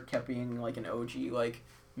Robb Stark kept being like an OG like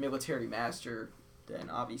military master, then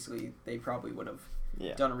obviously they probably would have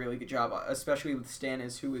done a really good job, especially with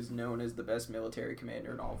Stannis, who is known as the best military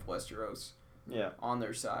commander in all of Westeros. Yeah. On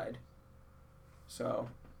their side. So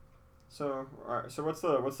all right, so what's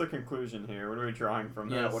the conclusion here? What are we drawing from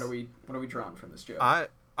this? Yeah, what are we drawing from this, Joe?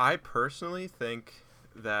 I personally think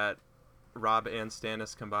that Robb and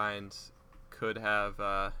Stannis combined could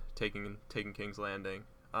have taken King's Landing.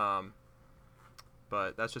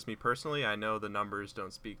 But that's just me personally. I know the numbers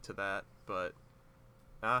don't speak to that, but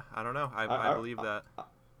I don't know. I believe that.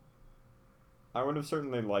 I would have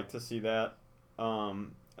certainly liked to see that.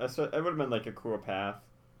 It would have been like a cool path.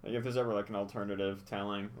 Like if there's ever like an alternative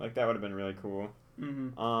telling, like that would have been really cool.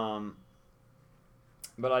 Mm-hmm.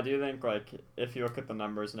 But I do think like if you look at the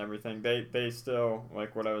numbers and everything, they still,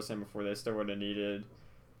 like what I was saying before, they still would have needed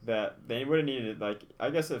that. They would have needed like, I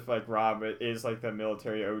guess if like Robb is like the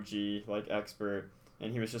military OG like expert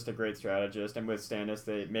and he was just a great strategist, and with Stannis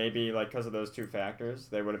they maybe like because of those 2 factors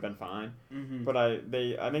they would have been fine. Mm-hmm. But I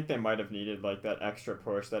think they might have needed like that extra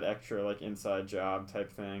push, that extra like inside job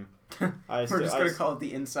type thing. We're just gonna call it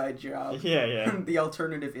the inside job. Yeah. The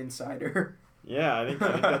alternative insider. Yeah, I think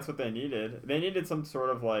that's what they needed. They needed some sort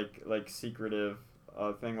of like secretive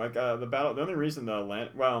thing. Like the battle. The only reason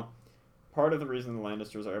part of the reason the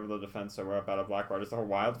Lannisters are able to defend so well out of Blackwater is the whole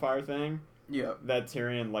wildfire thing. Yep. That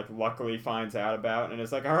Tyrion like luckily finds out about, and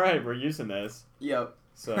it's like, all right, we're using this. Yep.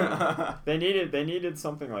 So they needed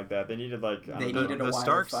something like that. They needed like they needed a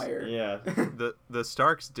wildfire. Yeah. The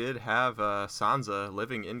Starks did have Sansa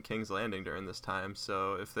living in King's Landing during this time,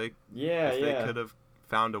 so if they could have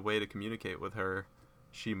found a way to communicate with her,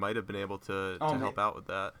 she might have been able to help out with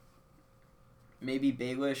that. Maybe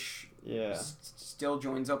Baelish still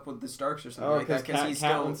joins up with the Starks or something like that, because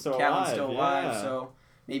Catelyn's still alive. So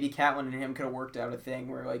maybe Catelyn and him could have worked out a thing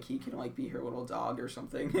where like he can like be her little dog or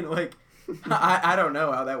something, and like I don't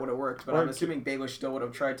know how that would have worked, but I'm assuming Baelish still would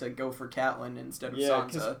have tried to go for Catelyn instead of Sansa. Yeah,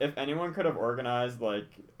 because if anyone could have organized like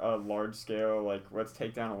a large scale like let's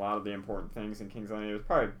take down a lot of the important things in King's Landing, it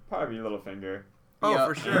was probably Littlefinger. Oh,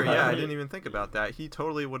 for sure. Yeah, I didn't even think about that. He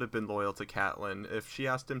totally would have been loyal to Catelyn. If she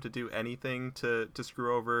asked him to do anything to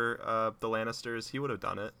screw over the Lannisters, he would have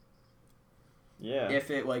done it. Yeah.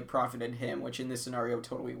 If it like profited him, which in this scenario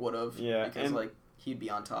totally would have. Yeah. Because like he'd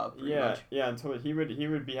be on top. Pretty much. Yeah. Until he would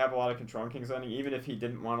have a lot of control in King's Landing, even if he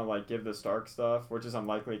didn't want to like give the Stark stuff, which is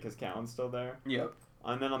unlikely because Catelyn's still there. Yep.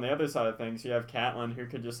 And then on the other side of things, you have Catelyn who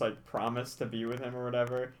could just like promise to be with him or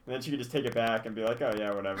whatever, and then she could just take it back and be like, oh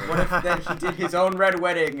yeah, whatever. What if then he did his own Red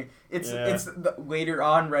Wedding? It's the later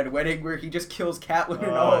on Red Wedding where he just kills Catelyn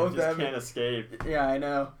and all of them. Can't escape. Yeah, I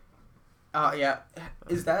know. Yeah.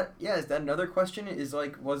 Is that another question? Is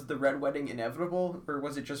like, was the Red Wedding inevitable, or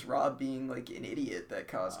was it just Robb being like an idiot that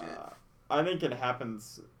caused it? I think it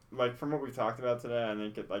happens. Like from what we've talked about today, I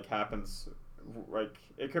think it like happens. Like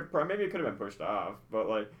it could have been pushed off, but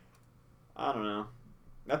like I don't know.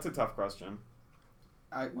 That's a tough question.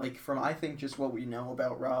 I think just what we know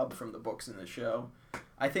about Robb from the books and the show.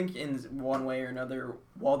 I think in one way or another,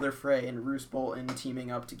 Walder Frey and Roose Bolton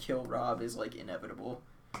teaming up to kill Robb is like inevitable.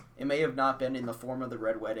 It may have not been in the form of the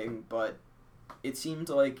Red Wedding, but it seemed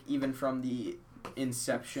like even from the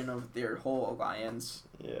inception of their whole alliance,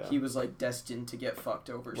 he was like destined to get fucked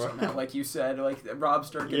over somehow. Like you said, like Robb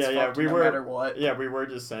Stark gets fucked no matter what. Yeah, we were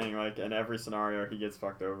just saying like in every scenario he gets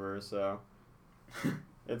fucked over, so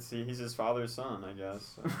he's his father's son, I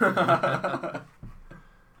guess. So.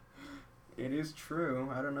 It is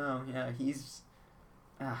true. I don't know. Yeah, he's.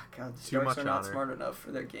 God, the Starks are not smart enough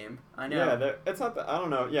for their game. I know. Yeah, it's not that. I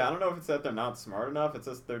don't know. Yeah, I don't know if it's that they're not smart enough. It's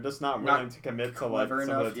just they're just not willing to commit to like some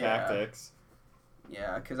of the tactics.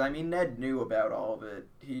 Yeah, because I mean, Ned knew about all of it.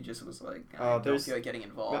 He just was like, I don't feel like getting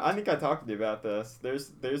involved. I think I talked to you about this.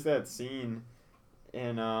 There's that scene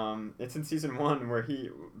it's in season 1 where he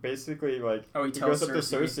basically like he goes tells up to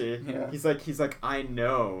Cersei. Yeah. He's like I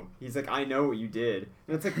know. He's like I know what you did.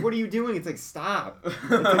 And it's like what are you doing? It's like stop. It's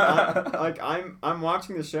like I'm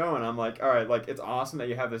watching the show and I'm like all right, like it's awesome that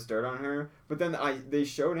you have this dirt on her. But then they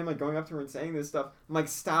showed him like going up to her and saying this stuff. I'm like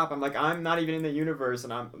stop. I'm like I'm not even in the universe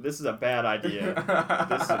and this is a bad idea.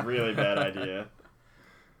 This is a really bad idea.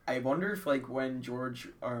 I wonder if, like, when George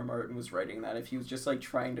R. Martin was writing that, if he was just, like,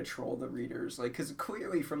 trying to troll the readers. Like, because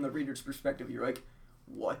clearly from the reader's perspective, you're like,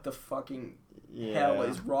 what the fucking hell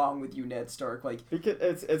is wrong with you, Ned Stark? Like,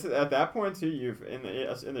 because it's at that point, too, you've, in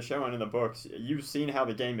the show and in the books, you've seen how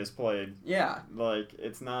the game is played. Yeah. Like,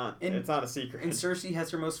 it's not a secret. And Cersei has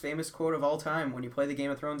her most famous quote of all time, when you play the Game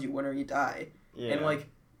of Thrones, you win or you die. Yeah. And, like,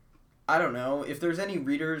 I don't know. If there's any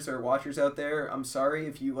readers or watchers out there, I'm sorry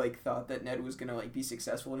if you, like, thought that Ned was gonna, like, be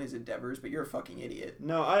successful in his endeavors, but you're a fucking idiot.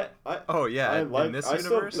 No, Oh, yeah, in this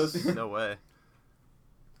universe? No way.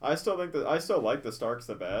 I still like the Starks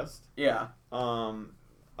the best. Yeah.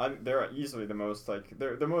 They're easily the most, like,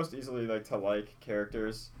 they're the most easily, like, to like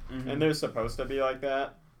characters. Mm-hmm. And they're supposed to be like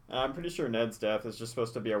that. And I'm pretty sure Ned's death is just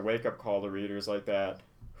supposed to be a wake-up call to readers like that.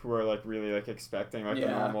 Who are like really like expecting like the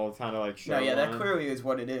normal kind of like show. No, yeah, that clearly is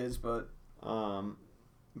what it is, but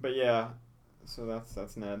yeah, so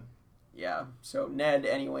that's Ned. Yeah, so Ned,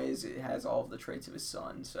 anyways, has all of the traits of his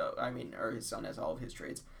son. So or his son has all of his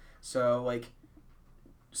traits. So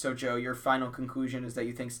Joe, your final conclusion is that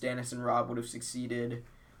you think Stannis and Robb would have succeeded,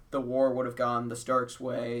 the war would have gone the Starks'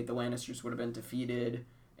 way, the Lannisters would have been defeated,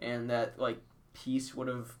 and that like peace would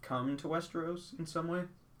have come to Westeros in some way.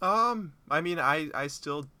 I mean, I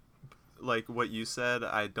still, like what you said,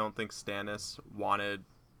 I don't think Stannis wanted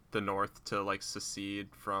the North to, like, secede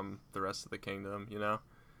from the rest of the kingdom, you know?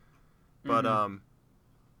 But,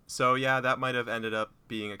 so, yeah, that might have ended up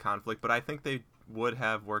being a conflict, but I think they would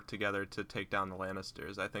have worked together to take down the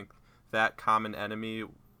Lannisters. I think that common enemy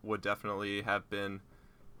would definitely have been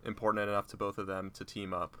important enough to both of them to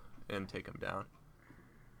team up and take them down.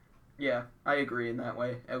 Yeah, I agree in that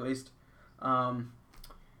way, at least.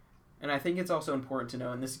 And I think it's also important to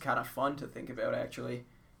know, and this is kind of fun to think about actually,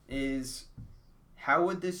 is how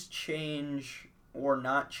would this change or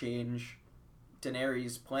not change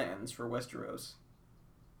Daenerys' plans for Westeros?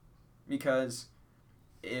 Because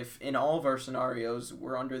if in all of our scenarios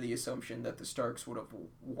we're under the assumption that the Starks would have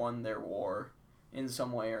won their war in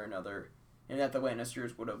some way or another, and that the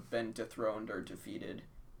Lannisters would have been dethroned or defeated.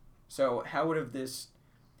 So how would this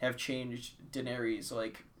have changed Daenerys'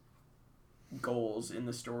 like goals in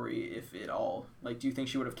the story, if at all? Like, do you think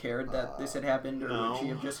she would have cared that this had happened, or would she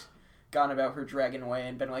have just gone about her dragon way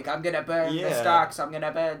and been like, I'm gonna burn the Starks, I'm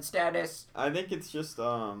gonna burn Stannis? I think it's just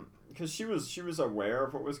because she was aware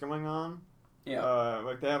of what was going on. Yeah.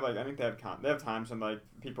 Like they have times when like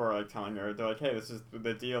people are like telling her, they're like, hey, this is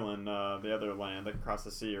the deal in the other land, like across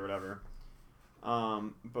the sea or whatever.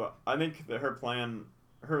 But I think that her plan,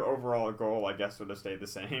 her overall goal, I guess, would have stayed the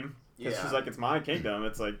same. Because she's like, it's my kingdom.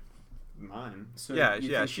 It's like mine. So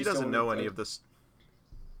she doesn't know any of this.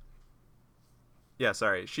 Yeah,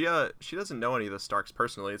 sorry. She doesn't know any of the Starks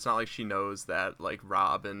personally. It's not like she knows that like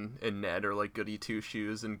Robb and Ned are like goody two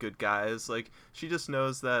shoes and good guys. Like, she just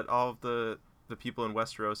knows that all of the people in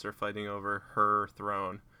Westeros are fighting over her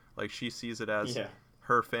throne. Like, she sees it as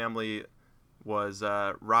her family was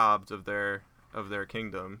robbed of their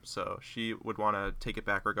kingdom, so she would want to take it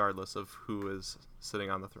back regardless of who is sitting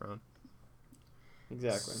on the throne.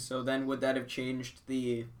 Exactly. So then would that have changed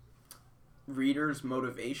the readers'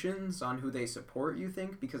 motivations on who they support, you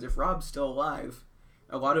think? Because if Robb's still alive,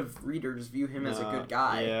 a lot of readers view him as a good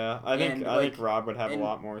guy. Yeah, I think Robb would have a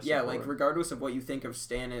lot more support. Yeah, like, regardless of what you think of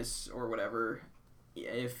Stannis or whatever,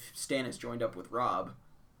 if Stannis joined up with Robb,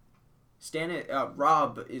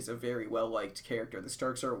 Robb is a very well-liked character. The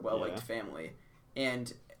Starks are a well-liked family.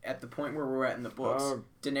 And at the point where we're at in the books,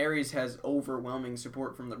 Daenerys has overwhelming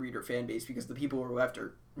support from the reader fan base because the people who are left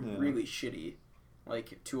are really shitty,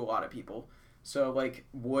 like, to a lot of people. So, like,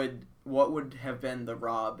 what would have been the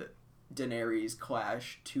Robb Daenerys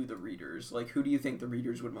clash to the readers? Like, who do you think the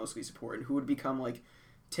readers would mostly support, and who would become, like,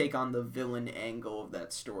 take on the villain angle of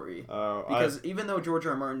that story? Because even though George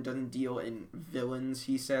R. R. Martin doesn't deal in villains,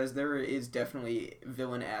 he says there is definitely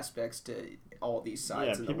villain aspects to all these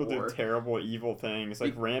sides in the war. People do terrible, evil things.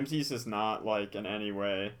 Like, Ramses is not, like, in any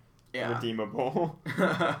way redeemable.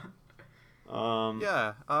 That's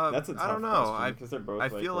a tough I don't know. Because they're both,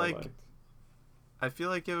 I feel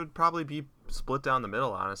like it would probably be split down the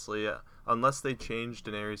middle, honestly, unless they change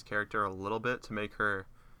Daenerys' character a little bit to make her,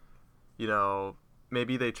 you know,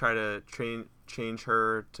 maybe they try to change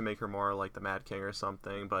her to make her more like the Mad King or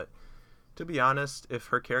something, but To be honest, if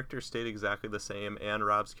her character stayed exactly the same and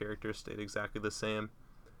Rob's character stayed exactly the same,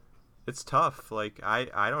 it's tough. Like,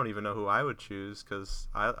 I don't even know who I would choose because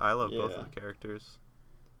I love both of the characters.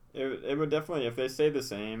 It would definitely, if they stayed the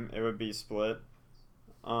same, it would be split.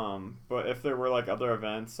 But if there were like other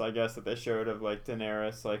events, I guess that they showed of like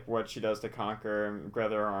Daenerys, like what she does to conquer and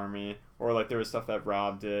gather her army, or like there was stuff that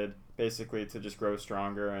Rob did basically to just grow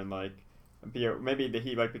stronger and like maybe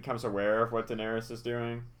he like becomes aware of what Daenerys is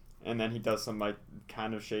doing, and then he does some like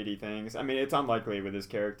kind of shady things. I mean, it's unlikely with his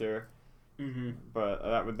character, but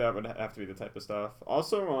that would have to be the type of stuff.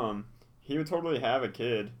 Also, he would totally have a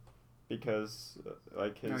kid because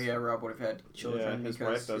like his Rob would have had children his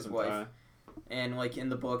because wife doesn't his wife. die. And, like, in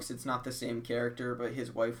the books, it's not the same character, but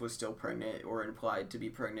his wife was still pregnant or implied to be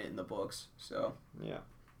pregnant in the books, so. Yeah.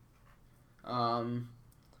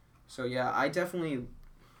 So, yeah, I hate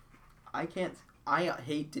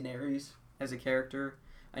Daenerys as a character.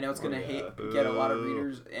 I know it's going to get a lot of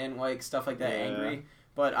readers and, like, stuff like that angry,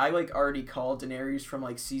 but I, like, already called Daenerys from,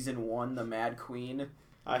 like, season 1 the Mad Queen.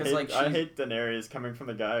 I hate Daenerys coming from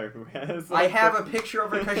the guy who has... Like, I have a picture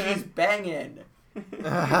of her because she's banging. She's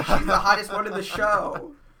the hottest one in the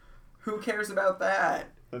show. Who cares about that?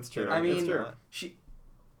 That's true. I mean, that's true.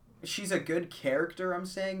 She's a good character, I'm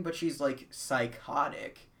saying, but she's like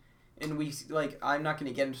psychotic. And I'm not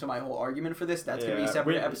going to get into my whole argument for this. That's going to be a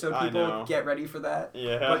separate episode. People, get ready for that.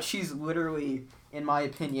 Yeah. But she's literally, in my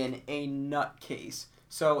opinion, a nutcase.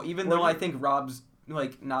 So even though I think Rob's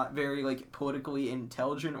like not very like politically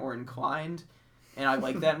intelligent or inclined, and I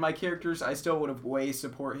like that in my characters, I still would have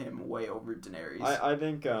support him way over Daenerys. I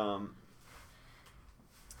think, oh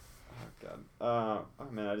god. Oh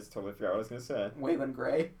man, I just totally forgot what I was going to say. WEYLAN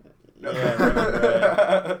Grey? Yeah,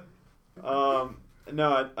 WEYLAN Grey.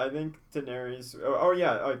 No, I think Daenerys,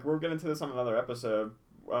 yeah, like, we'll get into this on another episode,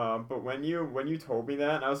 but when you told me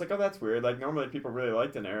that, I was like, oh, that's weird, like, normally people really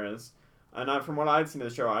like Daenerys, and from what I'd seen in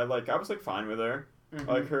the show, I was, like, fine with her.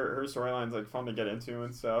 Like, her storyline's, like, fun to get into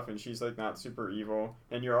and stuff, and she's, like, not super evil,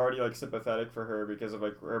 and you're already, like, sympathetic for her because of,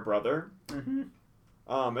 like, her brother. And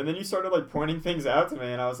then you started, like, pointing things out to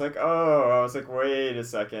me, and I was like, wait a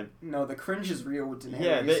second. No, the cringe is real with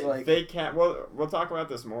Daenerys. Yeah, they can't, well, we'll talk about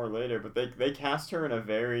this more later, but they cast her in a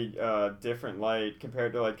very different light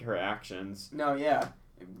compared to, like, her actions. No, yeah.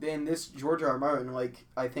 And this, George R. R. Martin, like,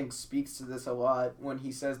 I think speaks to this a lot when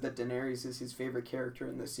he says that Daenerys is his favorite character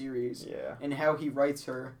in the series. Yeah. And how he writes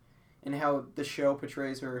her, and how the show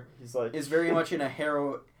portrays her, like, is very much in a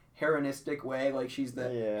heroinistic way, like she's the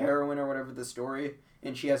heroine or whatever the story,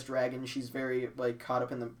 and she has dragons, she's very, like, caught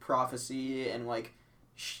up in the prophecy, and, like,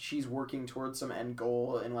 she's working towards some end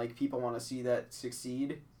goal, and, like, people want to see that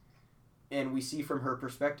succeed, and we see from her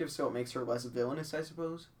perspective, so it makes her less villainous, I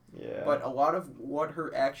suppose. Yeah. But a lot of what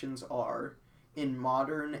her actions are in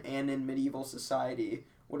modern and in medieval society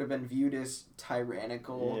would have been viewed as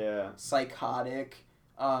tyrannical, psychotic,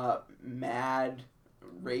 mad,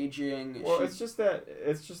 raging. Well, it's just that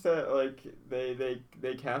like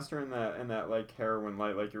they cast her in that like heroine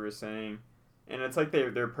light, like you were saying, and it's like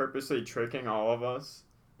they're purposely tricking all of us.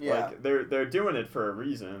 Yeah. Like they're doing it for a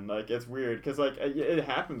reason. Like, it's weird because like it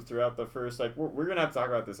happens throughout the first, like, we're gonna have to talk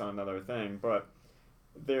about this on another thing, but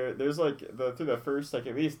there's like through the first, like,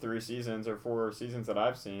 at least 3 seasons or 4 seasons that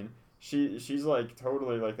I've seen, she's like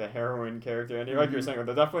totally like the heroine character, and like you're saying,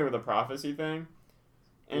 definitely with the prophecy thing,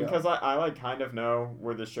 and because I like kind of know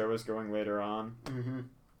where the show is going later on.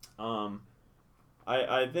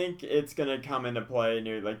 I think it's gonna come into play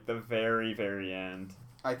near like the very, very end.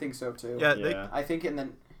 I think so too. Yeah. I think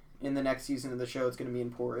in the next season of the show, it's going to be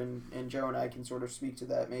important, and Joe and I can sort of speak to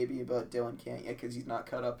that maybe, but Dylan can't yet because he's not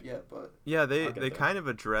caught up yet. But yeah, they kind of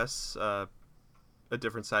address a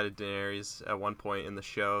different side of Daenerys at one point in the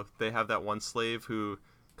show. They have that one slave who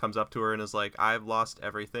comes up to her and is like, "I've lost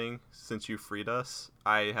everything since you freed us.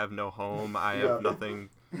 I have no home. I have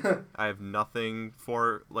nothing. I have nothing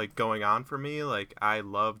for, like, going on for me. Like, I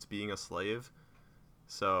loved being a slave."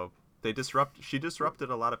 So she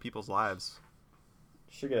disrupted a lot of people's lives.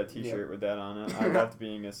 Should get a T-shirt with that on it. I loved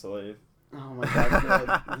being a slave. Oh my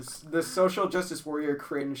god, the social justice warrior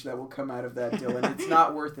cringe that will come out of that, Dylan. It's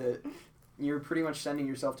not worth it. You're pretty much sending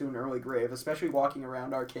yourself to an early grave, especially walking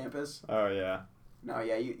around our campus. Oh, yeah. No,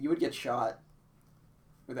 yeah, you would get shot.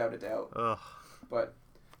 Without a doubt. Ugh. But,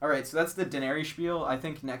 alright, so that's the Daenerys spiel. I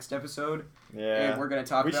think next episode, and we're going to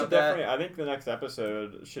talk about that. We should definitely, I think the next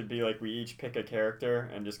episode should be, like, we each pick a character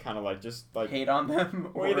and just kind of, like, hate on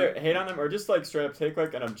them? Or either hate on them or just, like, straight up take,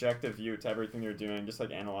 like, an objective view to everything they're doing. Just,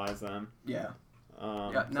 like, analyze them. Yeah.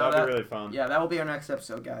 So that'll be really fun. Yeah, that will be our next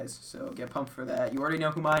episode, guys. So get pumped for that. You already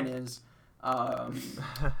know who mine is.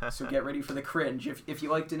 So get ready for the cringe. If you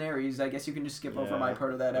like Daenerys, I guess you can just skip over my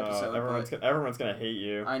part of that episode. Everyone's gonna hate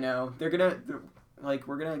you. I know. We're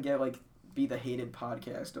gonna get be the hated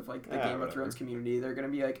podcast of the Game of Thrones community. They're gonna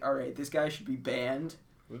be all right, this guy should be banned.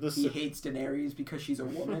 He hates Daenerys because she's a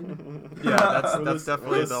woman. Yeah, that's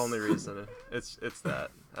definitely the only reason. It's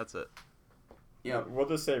that. That's it. Yeah, we'll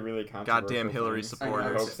just say really controversial goddamn Hillary supporters.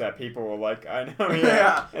 In the hopes that people will like. I know.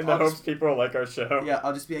 Yeah. In the hopes people will like our show. Yeah,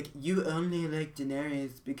 I'll just be you only like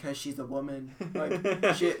Daenerys because she's a woman.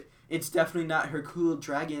 It's definitely not her cool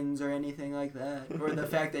dragons or anything like that, or the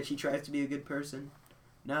fact that she tries to be a good person.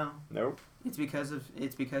 No. Nope. It's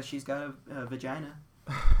because she's got a vagina.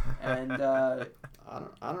 And I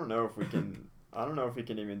don't know if we can. I don't know if we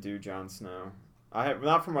can even do Jon Snow.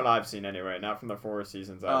 Not from what I've seen anyway. Not from the 4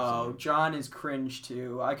 seasons I've seen. Oh, Jon is cringe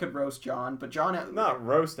too. I could roast Jon, but Jon. Not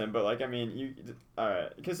roast him, but you. All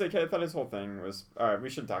right, because I thought his whole thing was. All right, we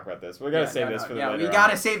should talk about this. We gotta save this for later. We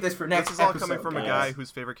gotta save this for next. This is all coming from a guy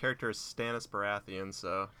whose favorite character is Stannis Baratheon.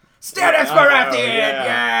 So. Stannis Baratheon,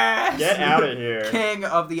 yes! Get out of here. King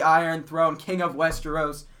of the Iron Throne, King of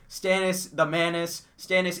Westeros. Stannis the Manus.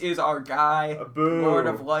 Stannis is our guy. Boo. Lord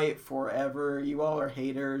of Light forever. You all are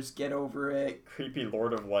haters. Get over it. Creepy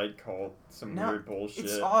Lord of Light called some weird bullshit.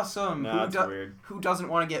 It's awesome. It's weird. Who doesn't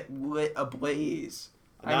want to get lit ablaze?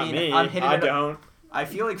 Not me. I don't. I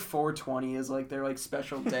feel 420 is their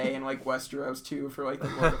special day in Westeros too for the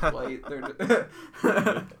Lord of Light.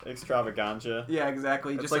 They're extravaganza. Yeah, on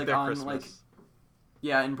Christmas.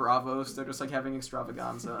 Yeah, in Bravos, they're just having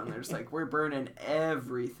extravaganza, and they're just we're burning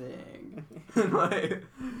everything.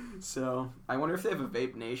 So I wonder if they have a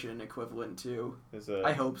Vape Nation equivalent too.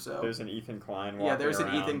 I hope so. There's an Ethan Klein walking around. Yeah, there's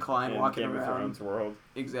an Ethan Klein walking Game around. Of Thrones world.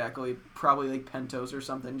 Exactly. Probably Pentos or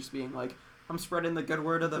something, just being I'm spreading the good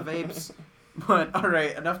word of the vapes. But,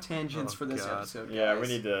 alright, enough tangents for this episode, guys. Yeah, we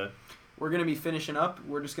need to... We're going to be finishing up.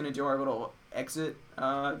 We're just going to do our little exit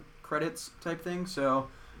credits type thing. So,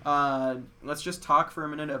 let's just talk for a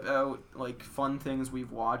minute about, fun things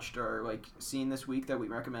we've watched or, seen this week that we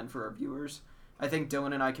recommend for our viewers. I think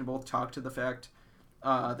Dylan and I can both talk to the fact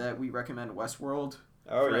that we recommend Westworld.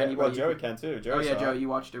 Oh, yeah. Well, Joey can, too. Joey, you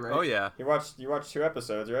watched it, right? Oh, yeah. You watched 2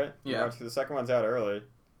 episodes, right? Yeah. The second one's out early.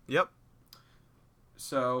 Yep.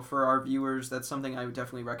 So for our viewers, that's something I would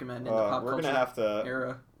definitely recommend in the pop culture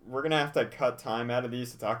era. We're gonna have to cut time out of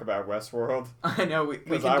these to talk about Westworld. I know we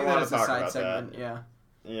can do that as a side segment. Yeah.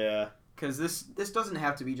 Yeah. Because this doesn't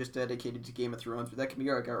have to be just dedicated to Game of Thrones, but that can be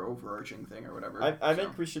our overarching thing or whatever. I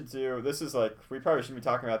think we should do. This is we probably shouldn't be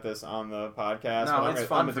talking about this on the podcast. No, but it's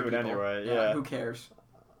fun I'm gonna do it anyway. Yeah. Who cares?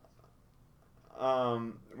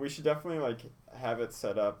 We should definitely have it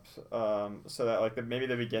set up so that maybe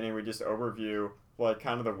the beginning we just overview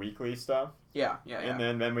kind of the weekly stuff. Yeah.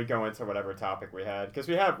 And then we go into whatever topic we had, because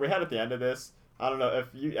we had at the end of this. I don't know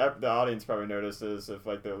if the audience probably notices if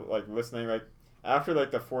they're listening after the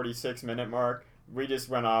 46-minute mark. We just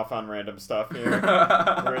went off on random stuff here.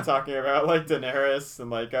 We were talking about Daenerys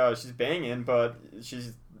and oh, she's banging, but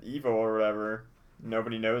she's evil or whatever.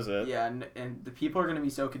 Nobody knows it. Yeah, and the people are going to be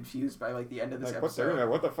so confused by the end of this episode.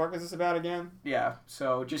 What the fuck is this about again? Yeah,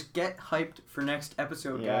 so just get hyped for next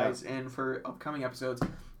episode, guys, and for upcoming episodes.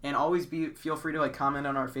 And always feel free to comment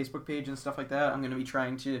on our Facebook page and stuff like that. I'm going to be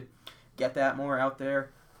trying to get that more out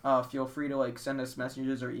there. Feel free to send us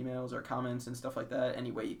messages or emails or comments and stuff like that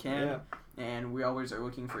any way you can. Yeah. And we always are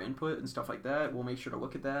looking for input and stuff like that. We'll make sure to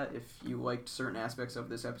look at that if you liked certain aspects of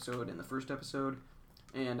this episode in the first episode.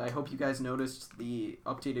 And I hope you guys noticed the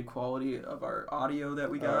updated quality of our audio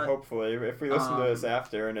that we got. Hopefully. If we listen to this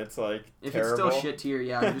after and it's if terrible. It's still shit tier,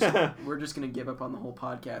 yeah, we're just going to give up on the whole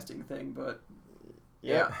podcasting thing, but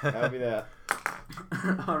yeah. That'll be that.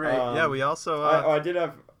 All right. Yeah, we also... I did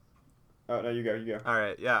have... Oh, no, you go. All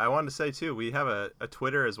right, yeah, I wanted to say, too, we have a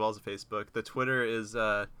Twitter as well as a Facebook. The Twitter is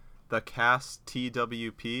the Cast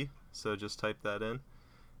TWP, so just type that in.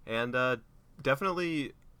 And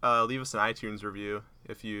definitely leave us an iTunes review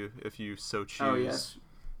if you so choose. Oh, yes.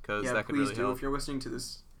 Because that could really help. If you're listening to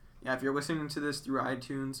this, through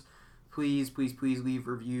iTunes, please leave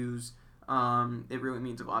reviews. It really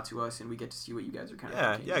means a lot to us, and we get to see what you guys are kind of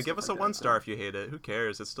thinking. Yeah, give us a 1-star if you hate it. Who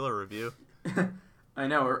cares? It's still a review. I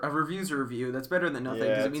know, a review's a review. That's better than nothing,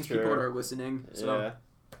 because it means people are listening. So.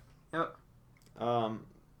 Yeah. Yep.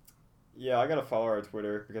 Yeah, I gotta follow our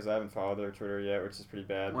Twitter, because I haven't followed their Twitter yet, which is pretty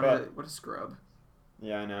bad. What a scrub.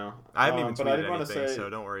 Yeah, I know. I haven't even tweeted anything, so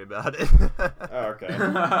don't worry about it. Oh, okay.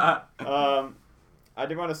 I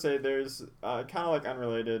did want to say there's kind of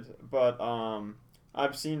unrelated, but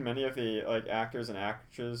I've seen many of the actors and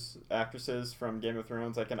actresses from Game of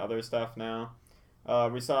Thrones in other stuff now,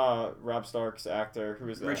 We saw Rob Stark's actor. Who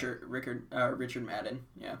is that? Richard Madden.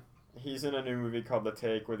 Yeah. He's in a new movie called The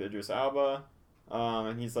Take with Idris Elba,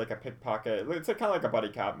 and he's like a pickpocket. It's kind of like a buddy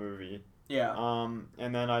cop movie. Yeah.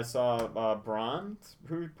 And then I saw Braun.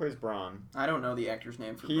 Who plays Braun? I don't know the actor's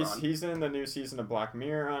name for Braun. He's in the new season of Black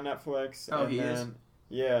Mirror on Netflix. Oh, and he then, is?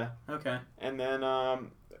 Yeah. Okay. And then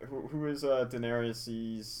who is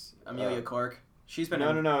Daenerys' Emilia Clarke. She's been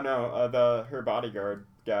No. Her bodyguard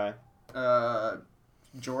guy.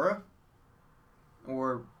 Jorah?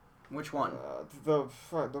 Or which one? The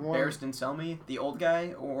one. Barristan Selmy, the old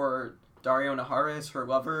guy, or Dario Naharis, her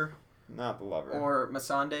lover, Not the lover. or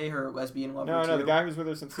Missandei, her lesbian lover No, too. the guy who's with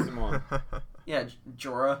her since season 1. Yeah,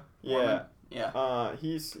 Jorah. Yeah. Woman. Yeah.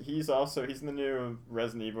 He's in the new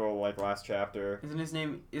Resident Evil last chapter.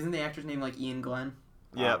 Isn't the actor's name like Ian Glenn?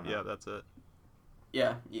 Yeah, that's it.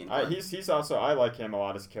 Yeah, Ian Glenn. He's also, I like him a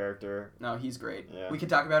lot as a character. No, he's great. Yeah. We can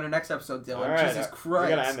talk about it next episode, Dylan. All right, Jesus Christ.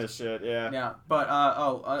 We gotta end this shit. Yeah. Yeah, but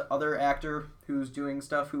other actor who's doing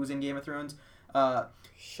stuff who was in Game of Thrones.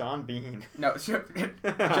 Sean Bean. No,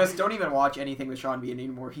 just don't even watch anything with Sean Bean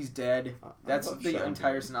anymore. He's dead. That's the Sean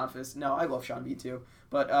entire Bean. synopsis. No, I love Sean Bean too.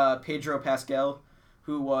 But Pedro Pascal,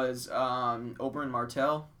 who was Oberyn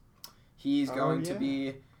Martell, he's going to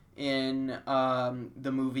be in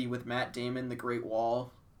the movie with Matt Damon, The Great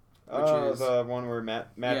Wall. Which is the one where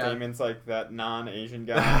Matt Damon's like that non-Asian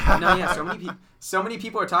guy. No, yeah, so many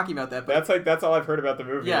people are talking about that. But that's all I've heard about the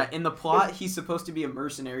movie. yeah, in the plot, he's supposed to be a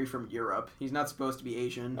mercenary from Europe. He's not supposed to be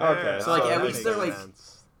Asian. Okay, So at that least they're makes like,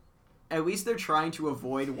 sense. at least they're trying to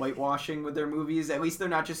avoid whitewashing with their movies. At least they're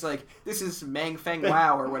not just like, this is Mang Feng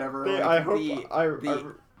Lao or whatever.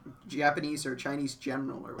 The Japanese or Chinese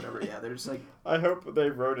general or whatever. Yeah, they're just like. I hope they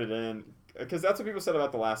wrote it in. Because that's what people said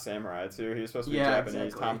about The Last Samurai, too. He was supposed to be Japanese.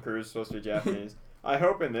 Exactly. Tom Cruise was supposed to be Japanese. I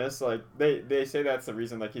hope in this, they say that's the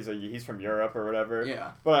reason, he's from Europe or whatever.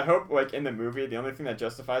 Yeah. But I hope, in the movie, the only thing that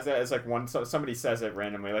justifies that is, when somebody says it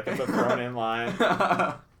randomly. It's a thrown-in line.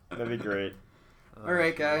 That'd be great. All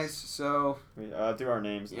right, guys. So. We do our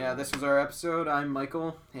names now. Yeah, this was our episode. I'm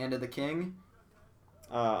Michael, Hand of the King.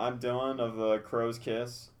 I'm Dylan of the Crow's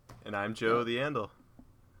Kiss. And I'm Joe the Andal.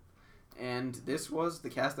 And this was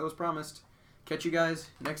the cast that was promised. Catch you guys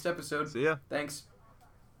next episode. See ya. Thanks.